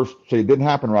after the first, see, it didn't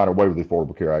happen right away with the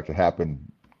Affordable Care Act. It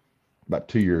happened about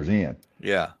 2 years in.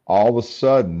 Yeah. All of a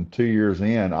sudden, 2 years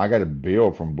in, I got a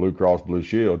bill from Blue Cross Blue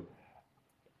Shield.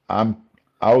 I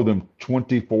owe them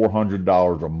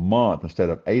 $2,400 a month instead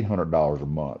of $800 a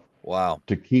month. Wow.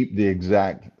 to keep the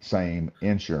exact same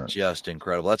insurance. Just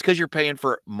incredible. That's because you're paying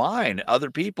for mine,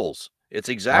 other people's. It's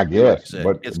I exactly what you guess, said.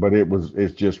 It's but it was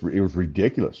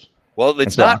ridiculous. well, And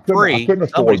it's so I not couldn't free. afford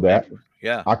Somebody's paying that. for it.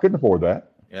 Yeah. I couldn't afford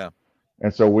that. Yeah.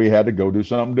 And so we had to go do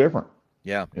something different,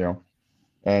 Yeah. you know.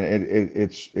 And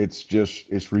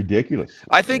it's ridiculous,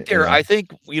 I think you know. I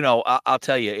think, I'll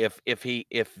tell you,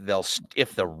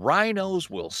 if the rhinos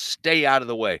will stay out of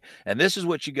the way, and this is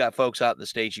what you got folks out in the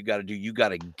States, you got to do, you got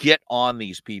to get on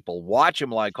these people, watch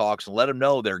them like hawks and let them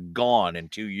know they're gone in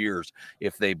 2 years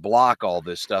if they block all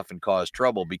this stuff and cause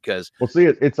trouble because, Well, see,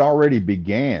 it's already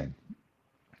began.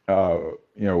 You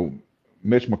know,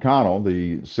 Mitch McConnell,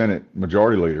 the Senate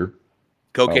Majority Leader,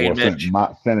 cocaine Mitch.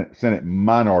 Senate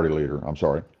Minority Leader. I'm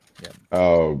sorry,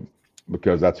 Yeah.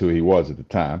 because that's who he was at the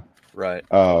time. Right.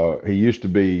 He used to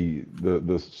be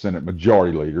the Senate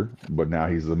Majority Leader, but now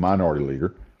he's the Minority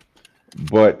Leader.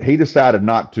 But he decided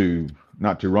not to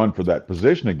run for that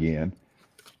position again.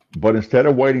 But instead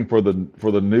of waiting for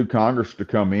the new Congress to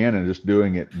come in and just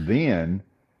doing it then,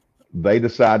 they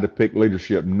decide to pick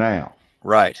leadership now.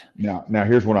 Right. Now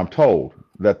here's what I'm told,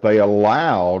 that they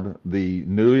allowed the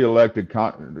newly elected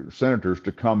senators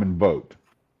to come and vote.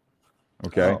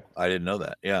 Okay. Oh, I didn't know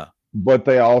that. Yeah. But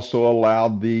they also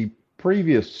allowed the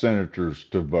previous senators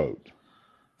to vote.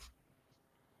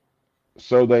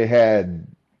 So they had,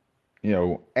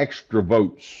 extra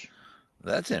votes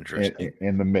That's interesting.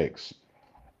 in the mix.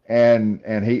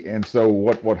 And so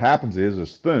what happens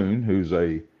is Thune, who's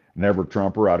a never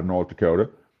Trumper out of North Dakota,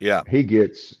 Yeah. he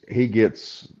gets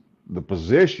the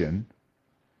position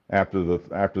after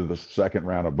the second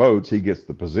round of votes. He gets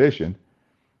the position,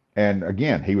 and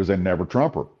again, he was a never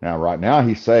Trumper. Now, right now,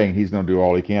 he's saying he's going to do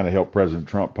all he can to help President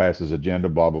Trump pass his agenda.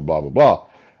 Blah blah blah blah blah.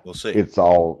 We'll see.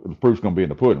 The proof's going to be in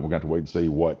the pudding. We're going to have to wait and see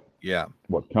what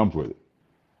comes with it.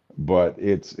 But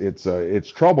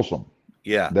it's troublesome.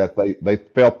 Yeah. That they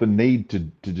felt the need to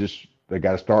just, they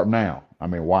got to start now. I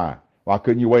mean, why? Why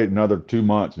couldn't you wait another 2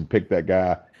 months and pick that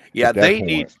guy? Yeah, at that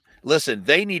point?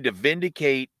 They need to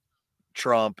vindicate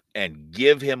Trump and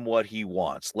give him what he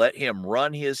wants. Let him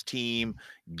run his team,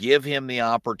 give him the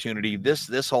opportunity.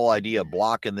 This whole idea of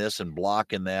blocking this and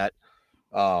blocking that,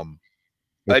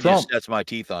 just sets my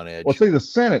teeth on edge. Well, see, the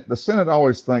Senate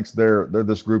always thinks they're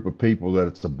this group of people that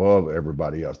it's above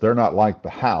everybody else. They're not like the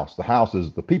House. The House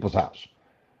is the people's house.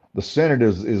 The Senate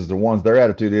is the ones, their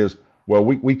attitude is, well,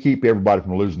 we keep everybody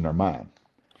from losing their mind,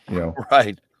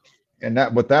 Right.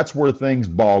 But that's where things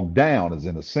bog down, is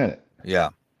in the Senate. Yeah.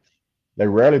 They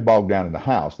rarely bog down in the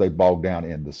House. They bog down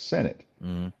in the Senate.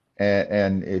 Mm-hmm.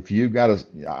 And if you got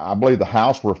I believe the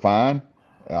House we're fine,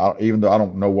 even though I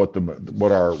don't know what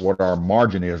our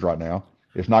margin is right now.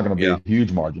 It's not going to be a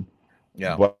huge margin.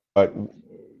 Yeah.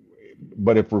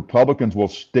 But if Republicans will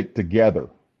stick together,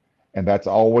 and that's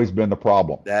always been the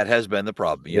problem. That has been the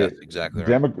problem. Yes, exactly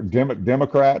right.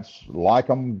 Democrats, like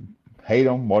them, hate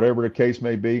them, whatever the case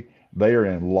may be, they are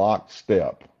in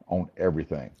lockstep on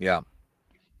everything. Yeah.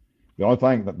 The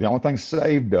only thing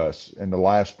saved us in the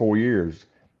last 4 years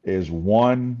is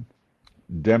one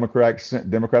Democratic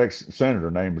senator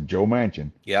named Joe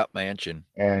Manchin. Yeah, Manchin.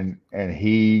 And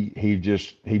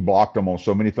he blocked them on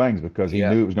so many things because he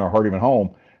knew it was going to hurt him at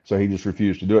home, so he just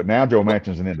refused to do it. Now Joe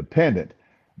Manchin's an independent,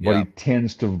 but he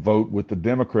tends to vote with the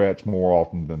Democrats more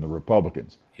often than the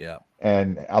Republicans. Yeah.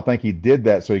 And I think he did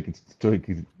that so he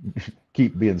could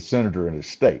keep being senator in his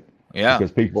state. Yeah.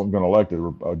 Because people aren't going to elect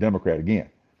a Democrat again.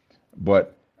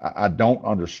 But I don't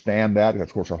understand that.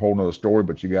 That's, of course, a whole nother story.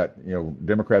 But you got,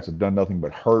 Democrats have done nothing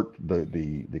but hurt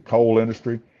the coal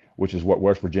industry, which is what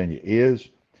West Virginia is.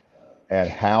 And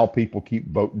how people keep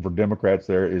voting for Democrats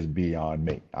there is beyond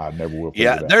me. I never will.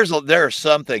 Yeah, there are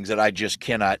some things that I just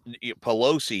cannot.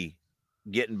 Pelosi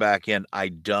getting back in, I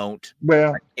don't.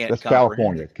 Well, that's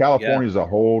California. California is a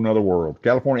whole nother world.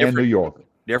 California and New York,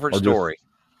 different story.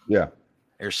 Yeah,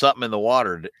 there's something in the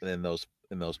water in those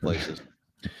places.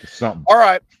 Something. All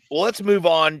right. Well, let's move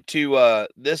on to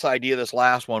this idea. This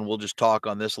last one, we'll just talk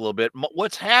on this a little bit.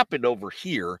 What's happened over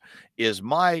here is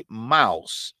my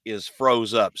mouse is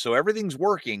froze up. So everything's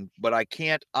working, but I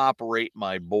can't operate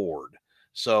my board.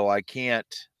 So I can't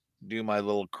do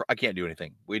I can't do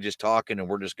anything. We're just talking and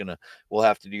we'll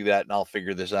have to do that and I'll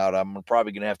figure this out. I'm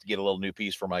probably going to have to get a little new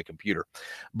piece for my computer.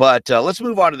 But let's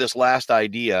move on to this last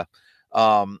idea.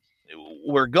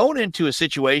 We're going into a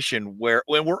situation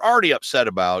when we're already upset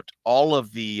about all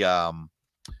of the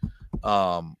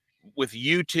with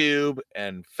YouTube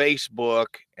and Facebook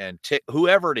and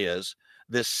whoever it is,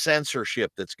 this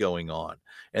censorship that's going on,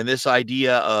 and this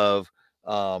idea of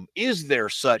is there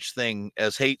such thing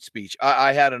as hate speech?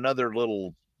 I had another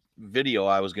little video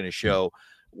I was going to show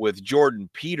with Jordan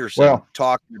Peterson Well,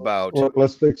 talking about.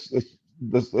 let's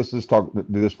just talk do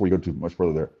this before you go too much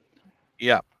further there.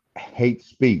 Yeah. Hate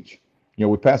speech. You know,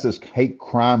 we passed this hate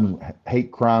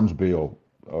crimes bill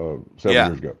several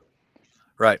years ago.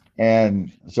 Right.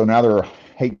 And so now there are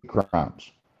hate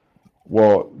crimes.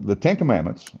 Well, the Ten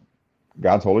Commandments,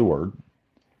 God's holy word,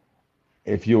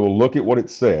 if you will look at what it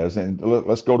says, and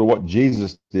let's go to what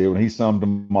Jesus did when he summed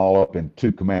them all up in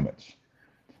 2 commandments.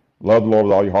 Love the Lord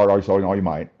with all your heart, all your soul, and all your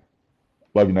might.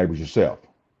 Love your neighbors yourself.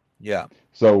 Yeah.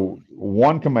 So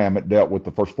 1 commandment dealt with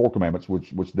the first 4 commandments,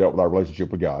 which dealt with our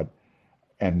relationship with God,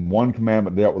 and 1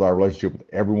 commandment dealt with our relationship with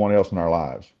everyone else in our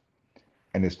lives,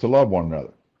 and it's to love one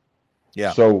another.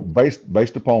 Yeah. So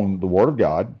based upon the Word of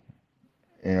God,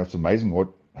 you know, it's amazing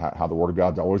how the Word of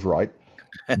God's always right.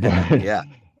 But, Yeah.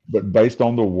 but based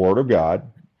on the Word of God,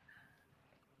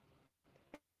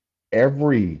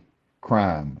 every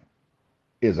crime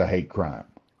is a hate crime.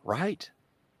 Right.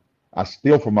 I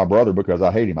steal from my brother because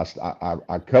I hate him.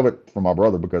 I covet from my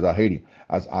brother because I hate him.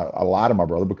 I lie to my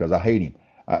brother because I hate him.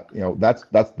 You know, that's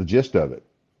the gist of it.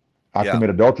 I Yeah. commit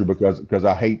adultery because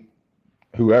I hate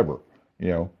whoever. You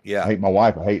know, Yeah. I hate my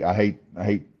wife. I hate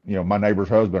you know, my neighbor's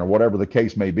husband, or whatever the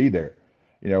case may be there.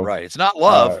 You know, Right. It's not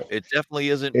love. It definitely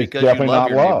isn't it's because you definitely love not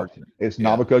your neighbors. love. It's Yeah.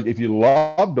 not because if you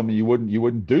loved them, you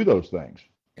wouldn't do those things.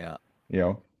 Yeah. You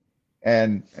know,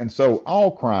 and so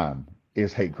all crime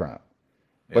is hate crime.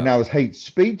 But Yeah. now this hate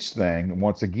speech thing,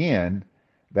 once again,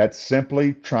 that's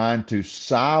simply trying to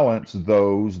silence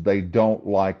those they don't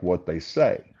like what they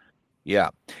say. Yeah.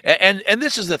 And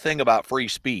this is the thing about free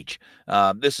speech.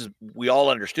 We all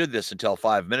understood this until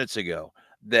 5 minutes ago,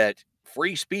 that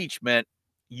free speech meant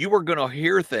you were going to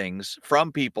hear things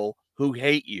from people who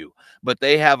hate you, but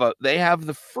they have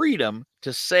the freedom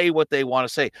to say what they want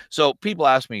to say. So people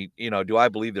ask me, do I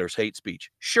believe there's hate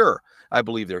speech? Sure, I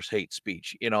believe there's hate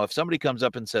speech. If somebody comes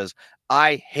up and says,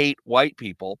 I hate white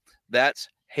people, that's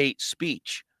hate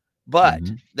speech. But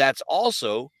Mm-hmm. that's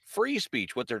also free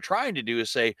speech. What they're trying to do is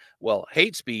say, well,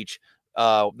 hate speech,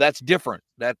 that's different.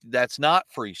 That's not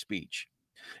free speech.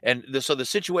 And so the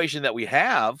situation that we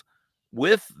have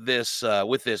with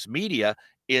this media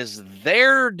is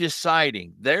they're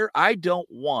deciding. I don't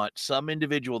want some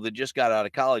individual that just got out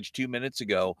of college 2 minutes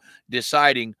ago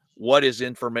deciding what is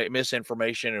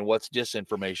misinformation and what's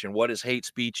disinformation, what is hate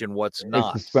speech and what's It's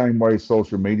not. the same way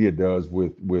social media does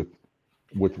with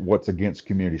what's against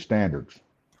community standards.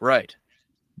 Right.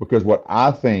 Because what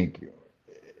I think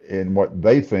and what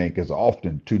they think is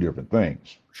often 2 different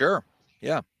things. Sure.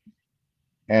 Yeah.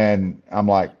 And I'm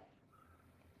like,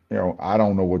 you know, I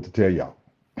don't know what to tell y'all.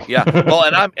 Yeah. Well,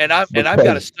 I've got to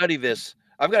Because study this.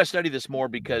 I've got to study this more,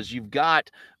 because you've got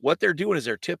what they're doing is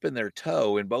they're tipping their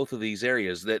toe in both of these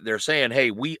areas, that they're saying,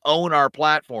 hey, we own our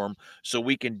platform so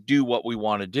we can do what we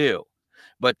want to do.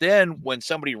 But then when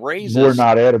somebody we're raises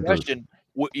not a editors. question,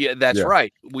 yeah, that's Yeah.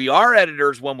 right. We are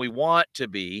editors when we want to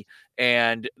be.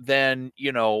 And then,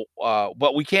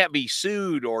 but we can't be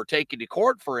sued or taken to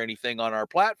court for anything on our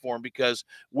platform because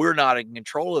we're not in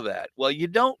control of that. Well, you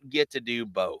don't get to do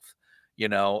both.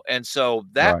 And so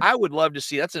that Right. I would love to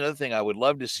see. That's another thing I would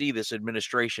love to see this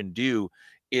administration do,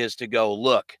 is to go,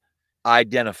 look,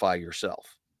 identify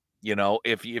yourself.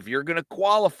 If you're going to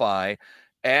qualify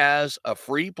as a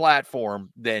free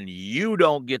platform, then you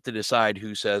don't get to decide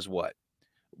who says what.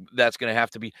 That's going to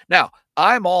have to be. Now,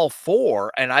 I'm all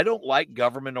for, and I don't like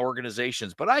government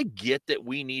organizations, but I get that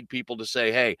we need people to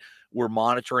say, hey, we're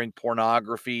monitoring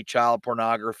pornography, child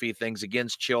pornography, things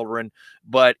against children,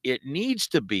 but it needs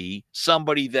to be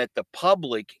somebody that the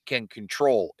public can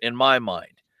control, in my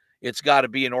mind. It's got to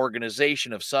be an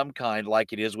organization of some kind,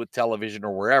 like it is with television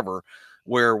or wherever,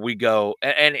 where we go.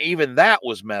 And even that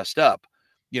was messed up.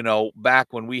 Back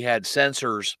when we had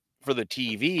censors for the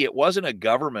TV, it wasn't a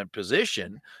government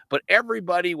position, but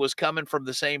everybody was coming from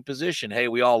the same position. Hey,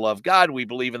 we all love God. We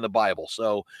believe in the Bible.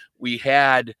 So we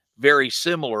had very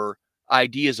similar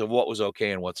ideas of what was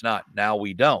okay and what's not. Now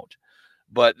we don't.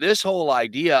 But this whole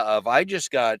idea of I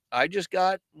just got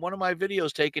one of my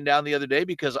videos taken down the other day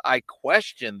because I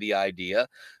questioned the idea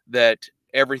that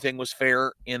everything was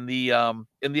fair in the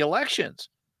elections.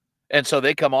 And so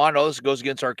they come on, oh, this goes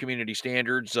against our community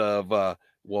standards of,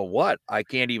 well, what? I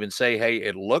can't even say, hey,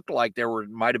 it looked like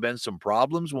might have been some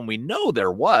problems when we know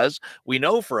there was. We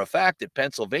know for a fact that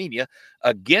Pennsylvania,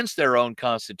 against their own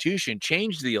constitution,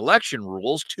 changed the election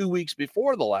rules 2 weeks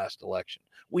before the last election.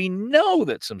 We know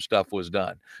that some stuff was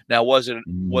done. Now, was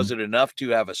it enough to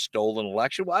have a stolen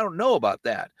election? Well, I don't know about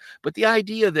that. But the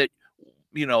idea that,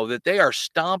 that they are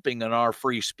stomping on our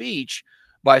free speech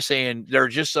by saying there are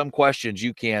just some questions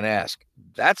you can't ask,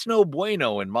 that's no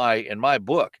bueno in my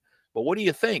book. But what do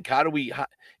you think? Do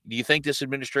you think this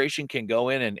administration can go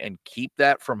in and keep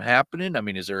that from happening? I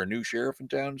mean, is there a new sheriff in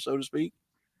town, so to speak?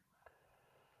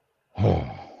 The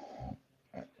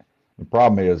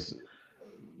problem is,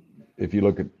 if you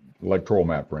look at the electoral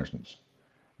map, for instance,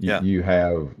 you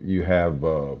have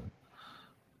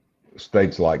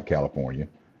states like California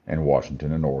and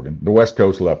Washington and Oregon, the West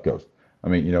Coast, left coast. I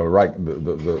mean, right,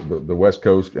 the West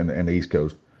Coast and the East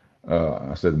Coast.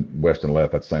 I said West and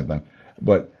left, that's the same thing.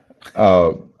 But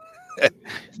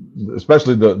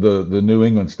especially the New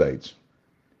England states.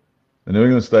 The New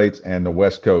England states and the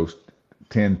West Coast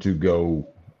tend to go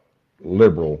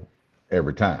liberal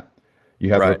every time.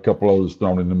 You have a couple others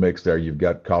thrown in the mix there. You've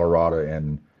got Colorado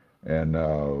and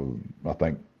I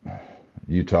think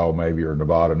Utah maybe, or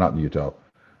Nevada, not Utah,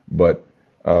 but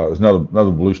there's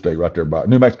another blue state right there by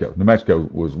New Mexico. New Mexico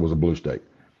was a blue state.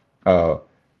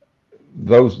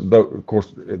 Those, of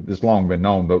course, it's long been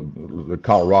known the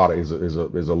Colorado is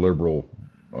a liberal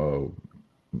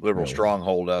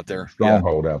stronghold out there.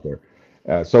 Stronghold out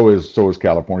there. So is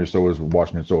California. So is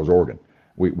Washington. So is Oregon.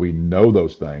 We know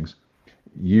those things.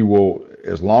 You will,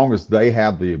 as long as they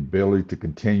have the ability to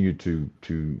continue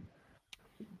to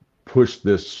push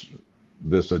this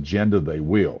agenda, they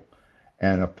will.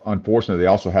 And unfortunately, they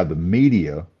also have the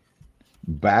media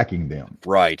backing them.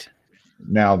 Right.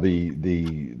 Now,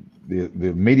 the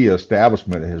media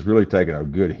establishment has really taken a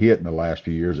good hit in the last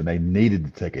few years, and they needed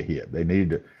to take a hit. They need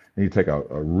to take a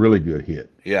really good hit.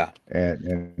 Yeah.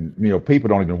 And people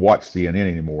don't even watch CNN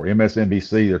anymore.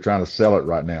 MSNBC, they're trying to sell it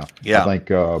right now. Yeah. I think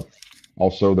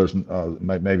also there's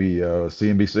maybe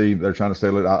CNBC, they're trying to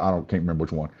sell it. I can't remember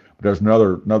which one.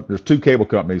 But there's two cable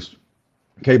companies,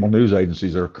 cable news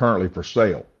agencies that are currently for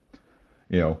sale.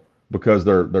 Because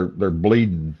they're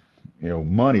bleeding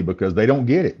money because they don't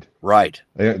get it. Right.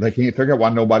 They can't figure out why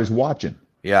nobody's watching.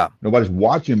 Yeah. Nobody's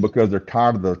watching because they're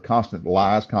tired of the constant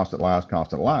lies.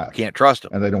 Can't trust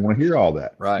them. And they don't want to hear all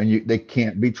that. Right. And they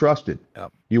can't be trusted.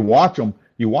 Yep. You watch them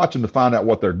to find out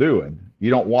what they're doing. You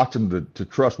don't watch them to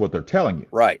trust what they're telling you.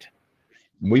 Right.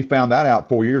 We found that out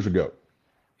 4 years ago.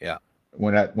 Yeah.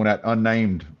 When that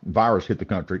unnamed virus hit the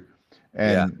country,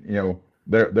 and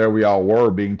there we all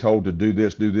were being told to do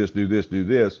this,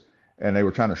 and they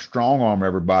were trying to strong arm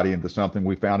everybody into something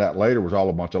we found out later was all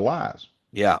a bunch of lies.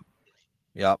 Yeah.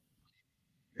 Yep.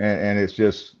 And it's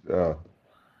just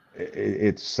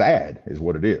it's sad is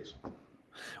what it is.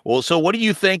 Well, so what do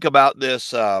you think about this?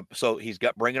 So he's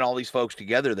got bringing all these folks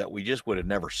together that we just would have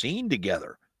never seen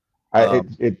together.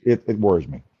 It worries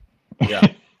me. Yeah.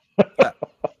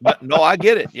 No, I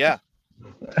get it. Yeah.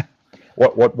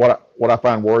 What I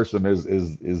find worrisome is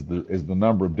the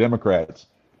number of Democrats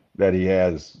that he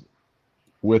has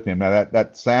with him. Now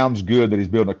that sounds good that he's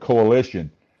building a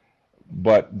coalition,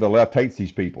 but the left hates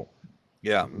these people.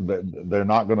 Yeah. They're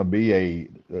not going to be a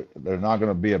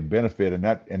benefit in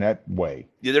that way.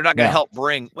 Yeah, they're not going to help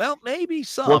bring. Well, maybe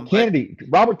some. Well,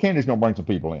 Robert Kennedy's going to bring some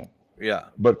people in. Yeah.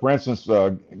 But for instance,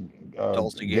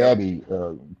 Tulsi Gabby,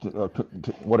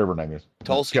 whatever her name is,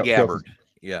 Tulsi Gabbard.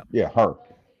 Yeah. Yeah, her.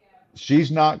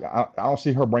 She's not. I don't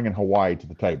see her bringing Hawaii to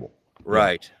the table.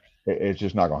 Right. It's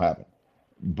just not going to happen.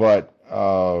 But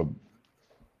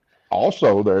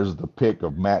also, there's the pick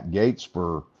of Matt Gaetz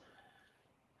for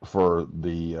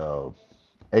the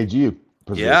AG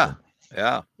position.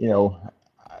 Yeah.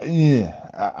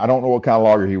 I don't know what kind of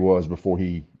lawyer he was before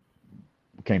he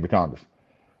came to Congress,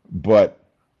 but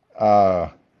I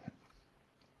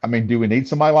mean, do we need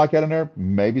somebody like that in there?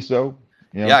 Maybe so.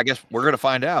 Yeah, I guess we're going to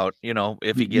find out.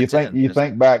 If he gets in. You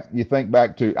think back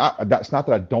to. It's not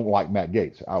that I don't like Matt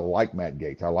Gaetz. I like Matt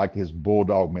Gaetz. I like his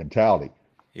bulldog mentality.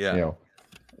 Yeah.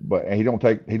 But he don't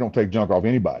take junk off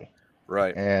anybody.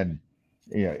 Right. And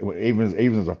even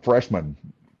as a freshman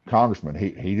congressman,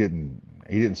 he didn't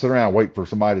sit around and wait for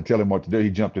somebody to tell him what to do. He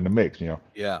jumped in the mix. Yeah.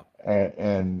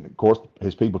 And of course,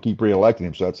 his people keep reelecting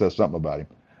him, so that says something about him.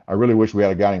 I really wish we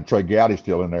had a guy named Trey Gowdy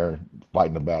still in there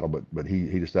fighting the battle, but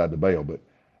he decided to bail. And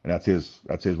that's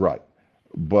his right.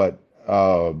 But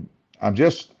I'm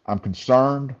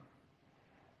concerned.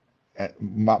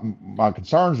 My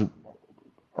concerns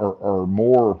are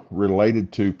more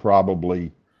related to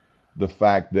probably the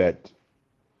fact that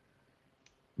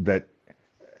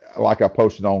like I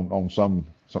posted on some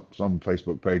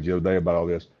Facebook page the other day about all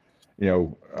this, the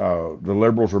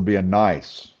liberals are being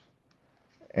nice.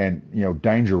 And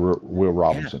danger, Will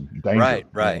Robinson. Yeah. Danger.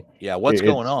 Right. Yeah. What's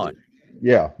going on?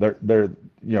 Yeah, they're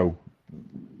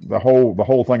the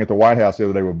whole thing at the White House the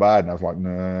other day with Biden. I was like,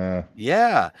 nah.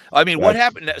 Yeah. I mean, what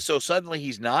happened? So suddenly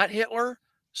he's not Hitler.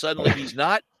 Suddenly he's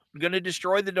not going to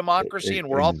destroy the democracy, and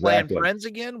we're all playing friends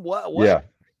again. What? Yeah.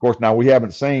 Of course. Now we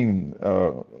haven't seen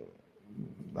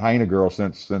hyena girl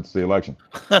since the election.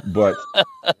 But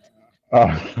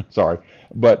sorry,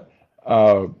 but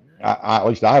at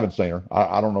least I haven't seen her.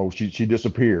 I don't know. She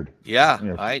disappeared. Yeah,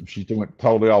 You know, she went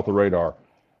totally off the radar.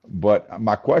 But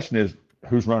my question is,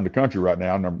 who's running the country right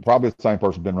now? And probably the same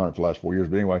person been running for the last 4 years.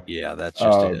 But anyway, yeah, that's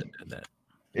just it, isn't it?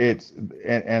 it's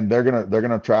and they're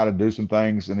gonna try to do some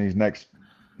things in these next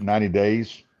 90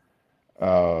 days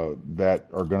that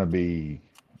are going to be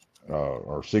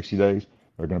or 60 days.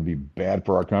 They're going to be bad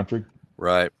for our country.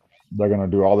 Right. They're going to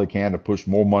do all they can to push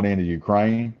more money into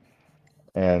Ukraine.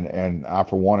 And I,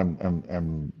 for one,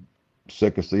 am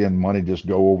sick of seeing money just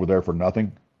go over there for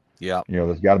nothing. Yeah. You know,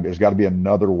 there's got to be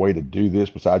another way to do this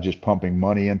besides just pumping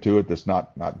money into it that's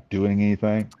not doing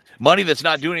anything. Money that's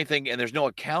not doing anything, and there's no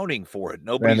accounting for it.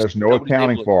 And there's no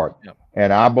accounting for it. Yeah.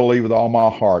 And I believe with all my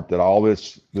heart that all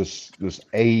this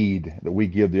aid that we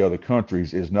give the other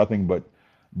countries is nothing but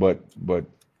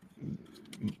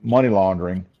money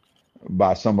laundering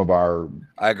by some of our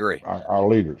I agree. Our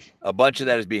leaders. A bunch of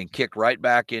that is being kicked right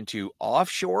back into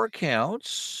offshore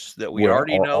accounts that we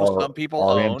already know some people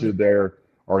own. Into their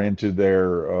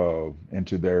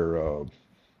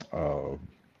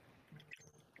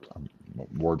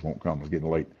words won't come. It's getting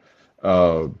late.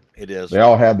 It is. They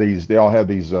all have these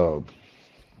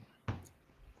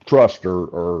trust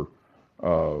or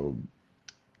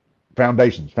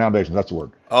foundations. That's the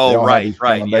word. Oh, right.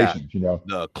 Foundations, yeah. you know.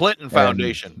 The Clinton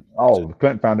Foundation. The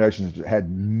Clinton Foundation had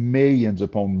millions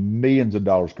upon millions of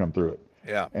dollars come through it.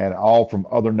 Yeah. And all from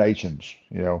other nations,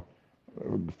 you know,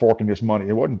 forking this money.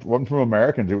 It wasn't from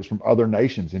Americans. It was from other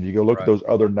nations. And you go look at those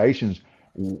other nations,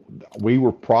 we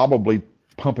were probably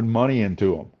pumping money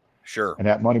into them. Sure. And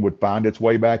that money would find its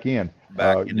way back in.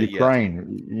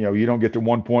 Ukraine, you know, you don't get to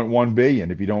 1.1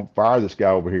 billion if you don't fire this guy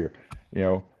over here. You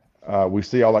know, we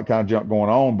see all that kind of junk going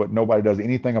on, but nobody does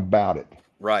anything about it.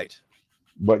 Right.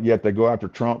 But yet they go after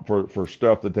Trump for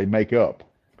stuff that they make up.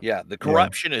 Yeah. The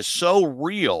corruption is so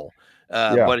real,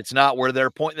 but it's not where they're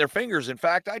pointing their fingers. In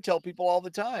fact, I tell people all the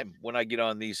time when I get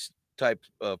on these type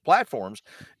of platforms,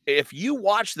 if you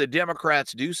watch the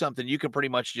Democrats do something, you can pretty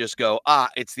much just go,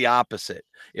 it's the opposite.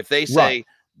 If they say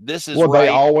this is right,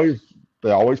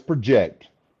 they always project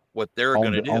what they're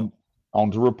going to do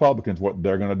onto Republicans, what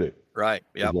they're going to do. Right.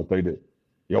 Yeah. What they do.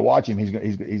 You'll watch him. He's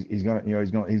gonna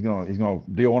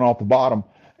deal one off the bottom,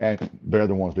 and they're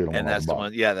the ones dealing. And that's the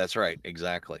one. Yeah, that's right.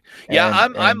 Exactly. Yeah,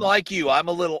 I'm like you.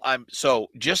 I'm so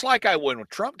just like when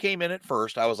Trump came in at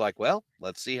first, I was like, well,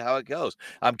 let's see how it goes.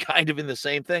 I'm kind of in the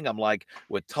same thing. I'm like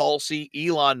with Tulsi,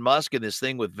 Elon Musk, and this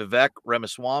thing with Vivek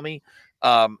Ramaswamy.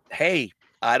 Hey,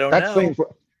 I don't know.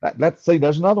 Let's see.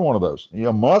 There's another one of those. You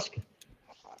know, Musk,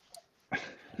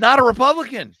 not a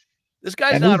Republican. This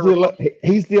guy's not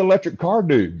he's the electric car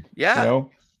dude. Yeah. You know?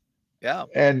 Yeah.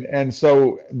 And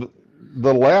so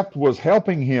the left was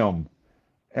helping him,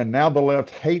 and now the left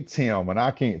hates him, and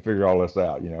I can't figure all this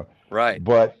out, you know. Right.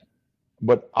 But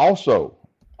also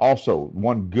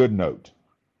one good note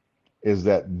is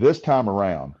that this time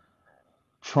around,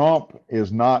 Trump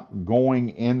is not going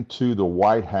into the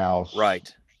White House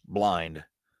blind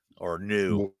or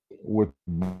new with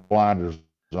blinders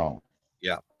on.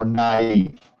 Yeah. Or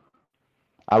naive.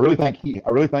 I really think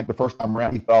the first time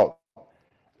around he thought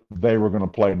they were going to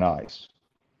play nice,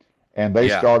 and they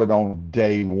started on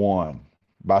day one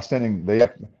by sending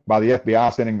the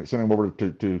FBI sending them over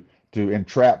to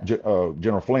entrap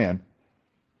General Flynn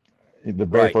the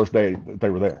very first day that they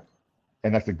were there,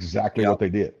 and that's exactly what they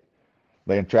did.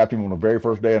 They entrapped him on the very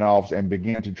first day in office and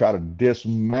began to try to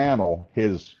dismantle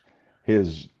his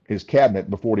cabinet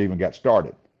before it even got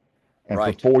started. And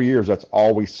for 4 years, that's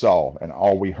all we saw and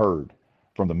all we heard.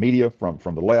 From the media, from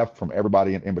the left, from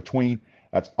everybody in between.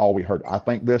 That's all we heard. I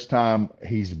think this time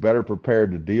he's better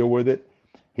prepared to deal with it.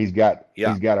 He's got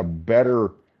a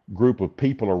better group of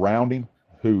people around him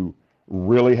who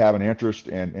really have an interest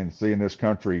in seeing this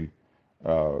country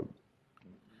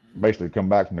basically come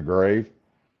back from the grave.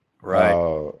 Right.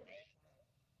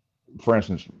 For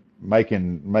instance,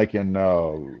 making Mike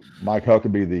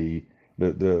Huckabee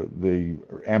the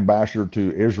ambassador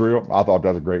to Israel, I thought that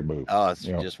was a great move. Oh, it's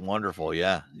just wonderful,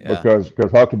 yeah. Because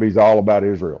Huckabee's all about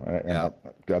Israel, and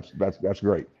that's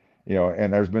great. You know,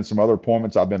 and there's been some other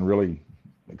appointments I've been really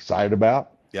excited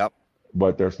about. Yep.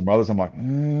 But there's some others I'm like,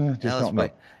 don't know.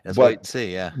 Let's wait and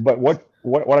see. Yeah. But what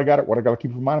I got to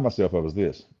keep reminding myself of is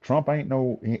this: Trump ain't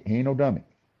he ain't no dummy.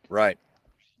 Right.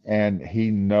 And he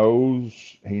knows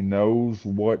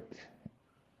what.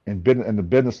 In the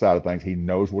business side of things, he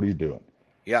knows what he's doing.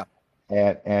 Yeah.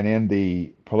 And in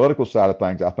the political side of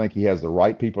things, I think he has the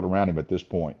right people around him at this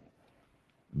point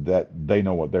that they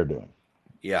know what they're doing.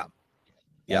 Yeah.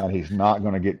 Yeah. And he's not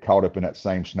going to get caught up in that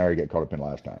same scenario he got caught up in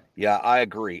last time. Yeah, I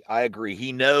agree.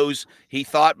 He knows, he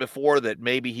thought before that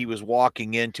maybe he was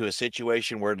walking into a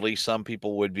situation where at least some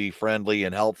people would be friendly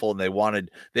and helpful and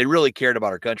they really cared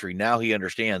about our country. Now he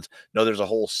understands, no, there's a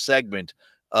whole segment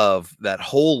of that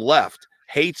whole left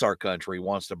hates our country,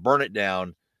 wants to burn it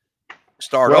down,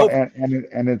 start over.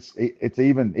 And it's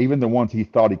even the ones he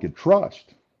thought he could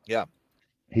trust. Yeah.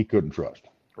 He couldn't trust.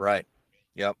 Right.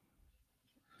 Yep.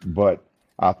 But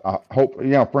I hope,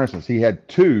 for instance, he had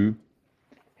two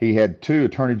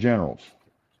attorney generals.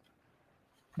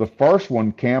 The first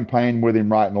one campaigned with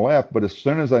him right and left, but as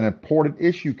soon as an important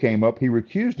issue came up, he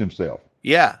recused himself.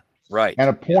 Yeah, right. And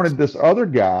appointed this other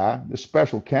guy, this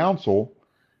special counsel,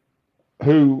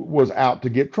 who was out to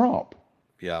get Trump.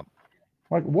 Yeah.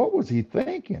 Like, what was he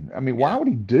thinking? I mean, why would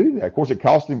he do that? Of course, it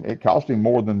cost him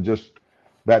more than just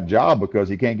that job because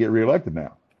he can't get reelected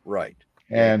now. Right.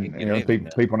 And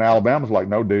people in Alabama's like,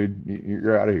 no, dude,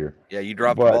 you're out of here. Yeah, you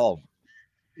dropped the ball.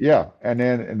 Yeah, and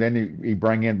then he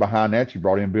bring in behind that, you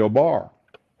brought in Bill Barr,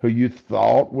 who you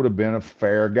thought would have been a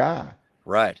fair guy.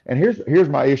 Right. And here's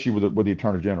my issue with the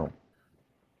Attorney General,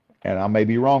 and I may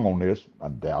be wrong on this. I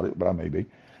doubt it, but I may be.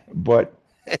 But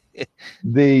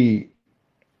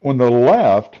when the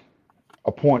left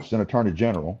appoints an Attorney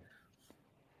General,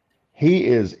 he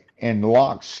is in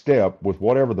lockstep with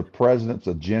whatever the president's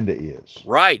agenda is.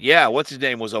 Right. Yeah. What's his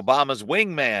name? Was Obama's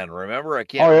wingman. Remember? I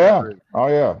can't remember. It. Oh,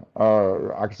 yeah.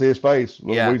 I can see his face.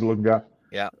 Little weasel looking guy.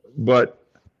 Yeah. But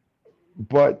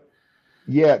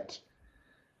yet,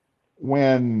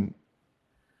 when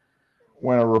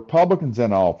a Republican's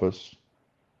in office,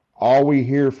 all we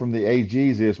hear from the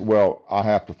AGs is, well, I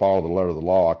have to follow the letter of the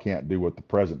law. I can't do what the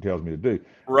president tells me to do.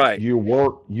 Right. You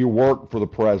work for the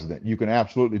president. You can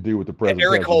absolutely do what the president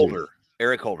Eric tells Holder. you to do.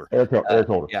 Eric Holder. Eric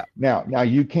Holder. Yeah. Now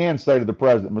you can say to the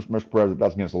president, Mr. President,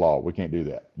 that's against the law. We can't do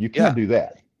that. You can do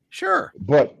that. Sure.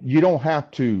 But you don't have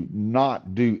to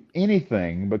not do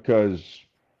anything because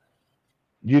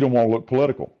you don't want to look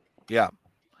political. Yeah.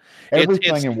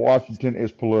 Everything in Washington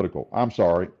is political. I'm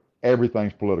sorry.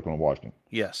 Everything's political in Washington.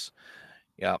 Yes.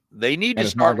 Yeah. They need to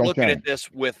start looking at this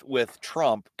with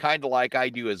Trump, kind of like I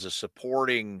do as a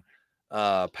supporting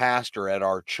pastor at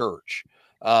our church.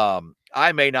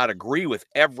 I may not agree with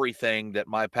everything that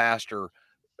my pastor,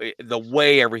 the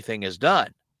way everything is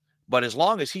done, but as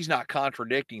long as he's not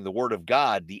contradicting the word of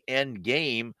God, the end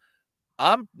game,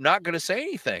 I'm not going to say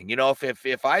anything.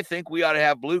 If I think we ought to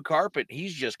have blue carpet,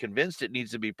 he's just convinced it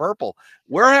needs to be purple.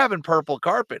 We're having purple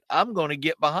carpet. I'm going to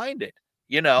get behind it,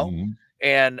 Mm-hmm.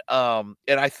 And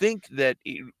I think that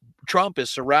Trump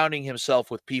is surrounding himself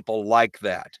with people like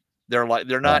that. They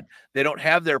don't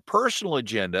have their personal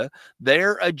agenda.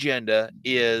 Their agenda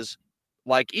is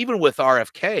like, even with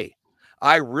RFK,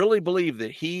 I really believe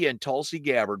that he and Tulsi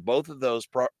Gabbard, both of those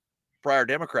prior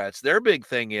Democrats, their big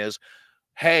thing is,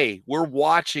 hey, we're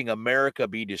watching America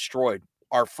be destroyed.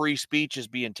 Our free speech is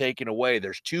being taken away.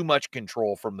 There's too much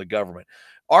control from the government.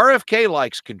 RFK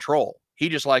likes control. He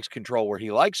just likes control where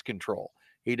he likes control.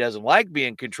 He doesn't like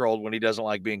being controlled when he doesn't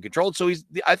like being controlled. So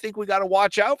I think we got to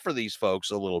watch out for these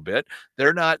folks a little bit. They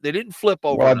didn't flip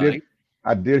overnight. Well,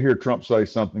 I did hear Trump say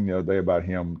something the other day about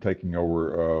him taking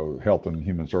over Health and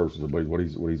Human Services, I believe, what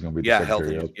he's going to be the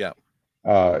secretary of.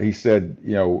 Yeah. He said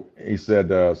something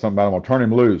about, I'm going to turn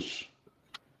him loose.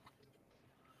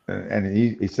 And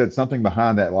he said something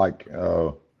behind that, like,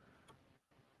 I'm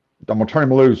going to turn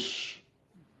him loose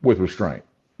with restraint.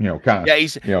 Kind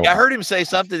of. Yeah, I heard him say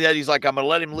something that he's like, I'm going to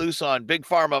let him loose on Big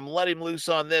Pharma. I'm going to let him loose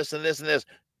on this and this and this.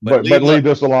 But leave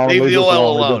this alone. Leave the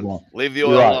oil alone. Leave the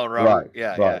oil alone, Robert.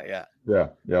 Right.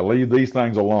 Yeah. Leave these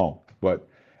things alone. But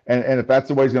and if that's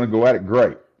the way he's going to go at it,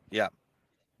 great. Yeah.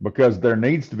 Because there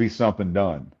needs to be something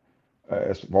done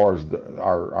as far as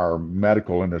our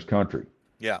medical in this country.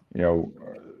 Yeah. I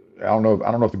don't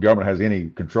know if the government has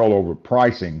any control over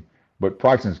pricing, but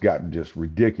pricing's gotten just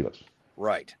ridiculous.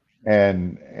 Right.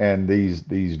 And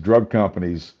these drug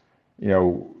companies,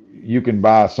 you can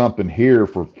buy something here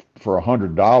for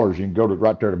 $100. You can go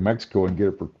right there to Mexico and get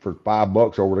it for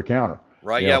 $5 over the counter.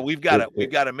 Right. Yeah. We've got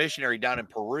a missionary down in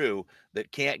Peru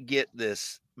that can't get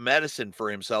this medicine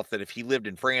for himself, that if he lived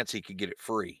in France, he could get it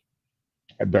free.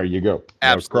 And there you go.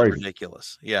 Absolutely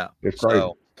ridiculous. Yeah. It's crazy.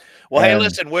 Well, hey,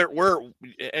 listen, we're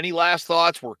any last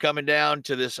thoughts? We're coming down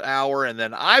to this hour, and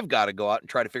then I've got to go out and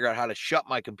try to figure out how to shut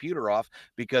my computer off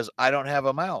because I don't have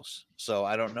a mouse. So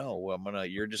I don't know.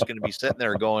 You're just going to be sitting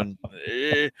there going,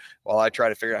 while I try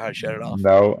to figure out how to shut it off.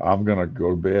 No, I'm going to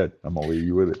go to bed. I'm going to leave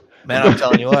you with it. Man, I'm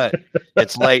telling you what,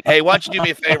 it's late. Hey, why don't you do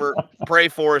me a favor? Pray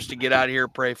for us to get out of here.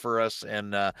 Pray for us.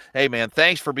 And hey, man,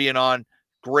 thanks for being on.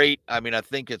 great. I mean, I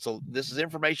think this is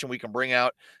information we can bring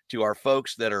out to our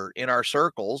folks that are in our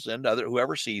circles and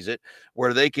whoever sees it,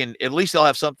 where they can, at least they'll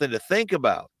have something to think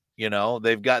about. They'll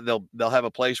have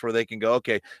a place where they can go,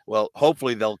 okay, well,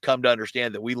 hopefully they'll come to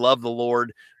understand that we love the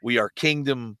Lord. We are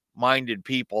kingdom minded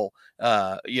people,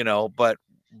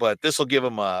 but this will give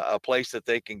them a place that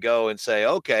they can go and say,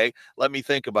 okay, let me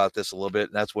think about this a little bit.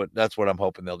 And that's what I'm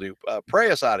hoping they'll do. Pray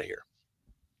us out of here.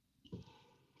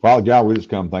 Father God, we just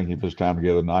come thank you for this time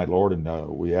together tonight, Lord, and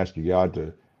we ask you, God,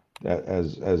 to,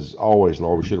 as always,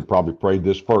 Lord, we should have probably prayed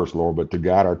this first, Lord, but to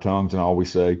guide our tongues and all we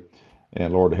say,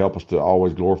 and Lord, to help us to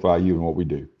always glorify you in what we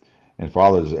do. And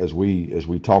Father, as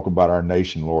we talk about our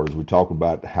nation, Lord, as we talk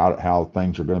about how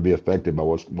things are going to be affected by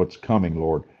what's coming,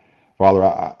 Lord, Father,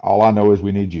 all I know is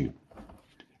we need you.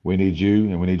 We need you,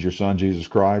 and we need your Son, Jesus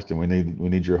Christ, and we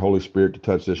need your Holy Spirit to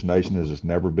touch this nation as it's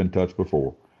never been touched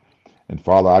before. And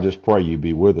Father, I just pray you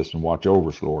be with us and watch over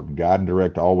us, Lord, and guide and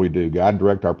direct all we do. Guide and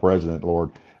direct our president,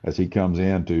 Lord, as he comes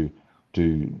in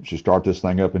to start this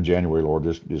thing up in January, Lord.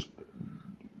 Just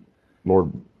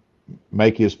Lord,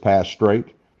 make his path straight,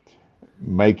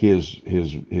 make his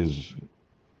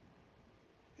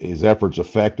efforts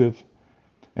effective,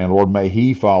 and Lord, may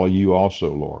he follow you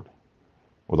also, Lord,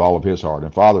 with all of his heart.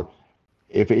 And Father,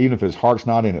 even if his heart's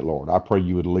not in it, Lord, I pray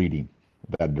you would lead him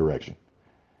that direction.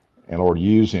 And Lord,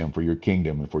 use him for your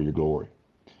kingdom and for your glory.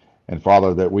 And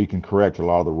Father, that we can correct a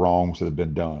lot of the wrongs that have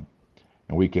been done,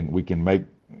 and we can make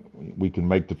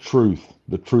the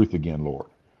truth again, Lord.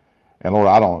 And Lord,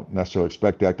 I don't necessarily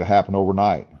expect that to happen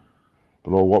overnight,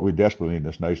 but Lord, what we desperately need in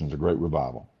this nation is a great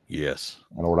revival. Yes.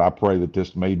 And Lord, I pray that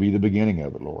this may be the beginning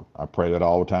of it, Lord. I pray that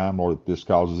all the time, Lord, that this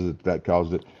causes it, that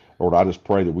causes it. Lord, I just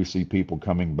pray that we see people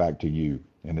coming back to you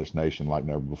in this nation like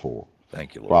never before.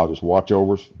 Thank you, Lord. Father, just watch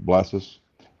over us, bless us.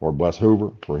 Lord, bless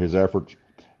Hoover for his efforts.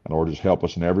 And Lord, just help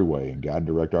us in every way and guide and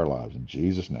direct our lives. In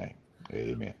Jesus' name,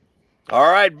 amen.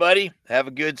 All right, buddy. Have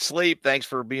a good sleep. Thanks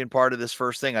for being part of this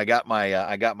first thing. I got my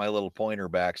little pointer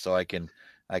back so I can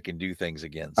do things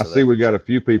again. So I see we got a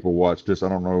few people watch this. I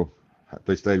don't know if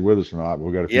they stayed with us or not, but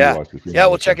we got a few watch this. Yeah,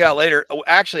 we'll check it out later. Oh,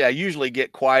 actually, I usually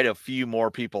get quite a few more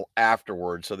people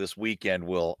afterwards. So this weekend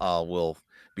will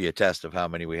be a test of how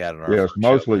many we had in our it's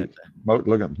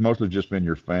mostly just been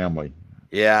your family.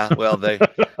 Yeah, well, they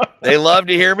love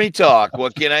to hear me talk.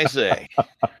 What can I say?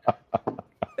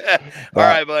 All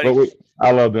right, buddy.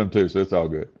 I love them too, so it's all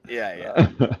good. Yeah.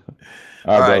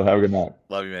 All right, brother. Have a good night.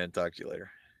 Love you, man. Talk to you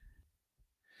later.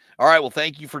 All right. Well,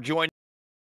 thank you for joining.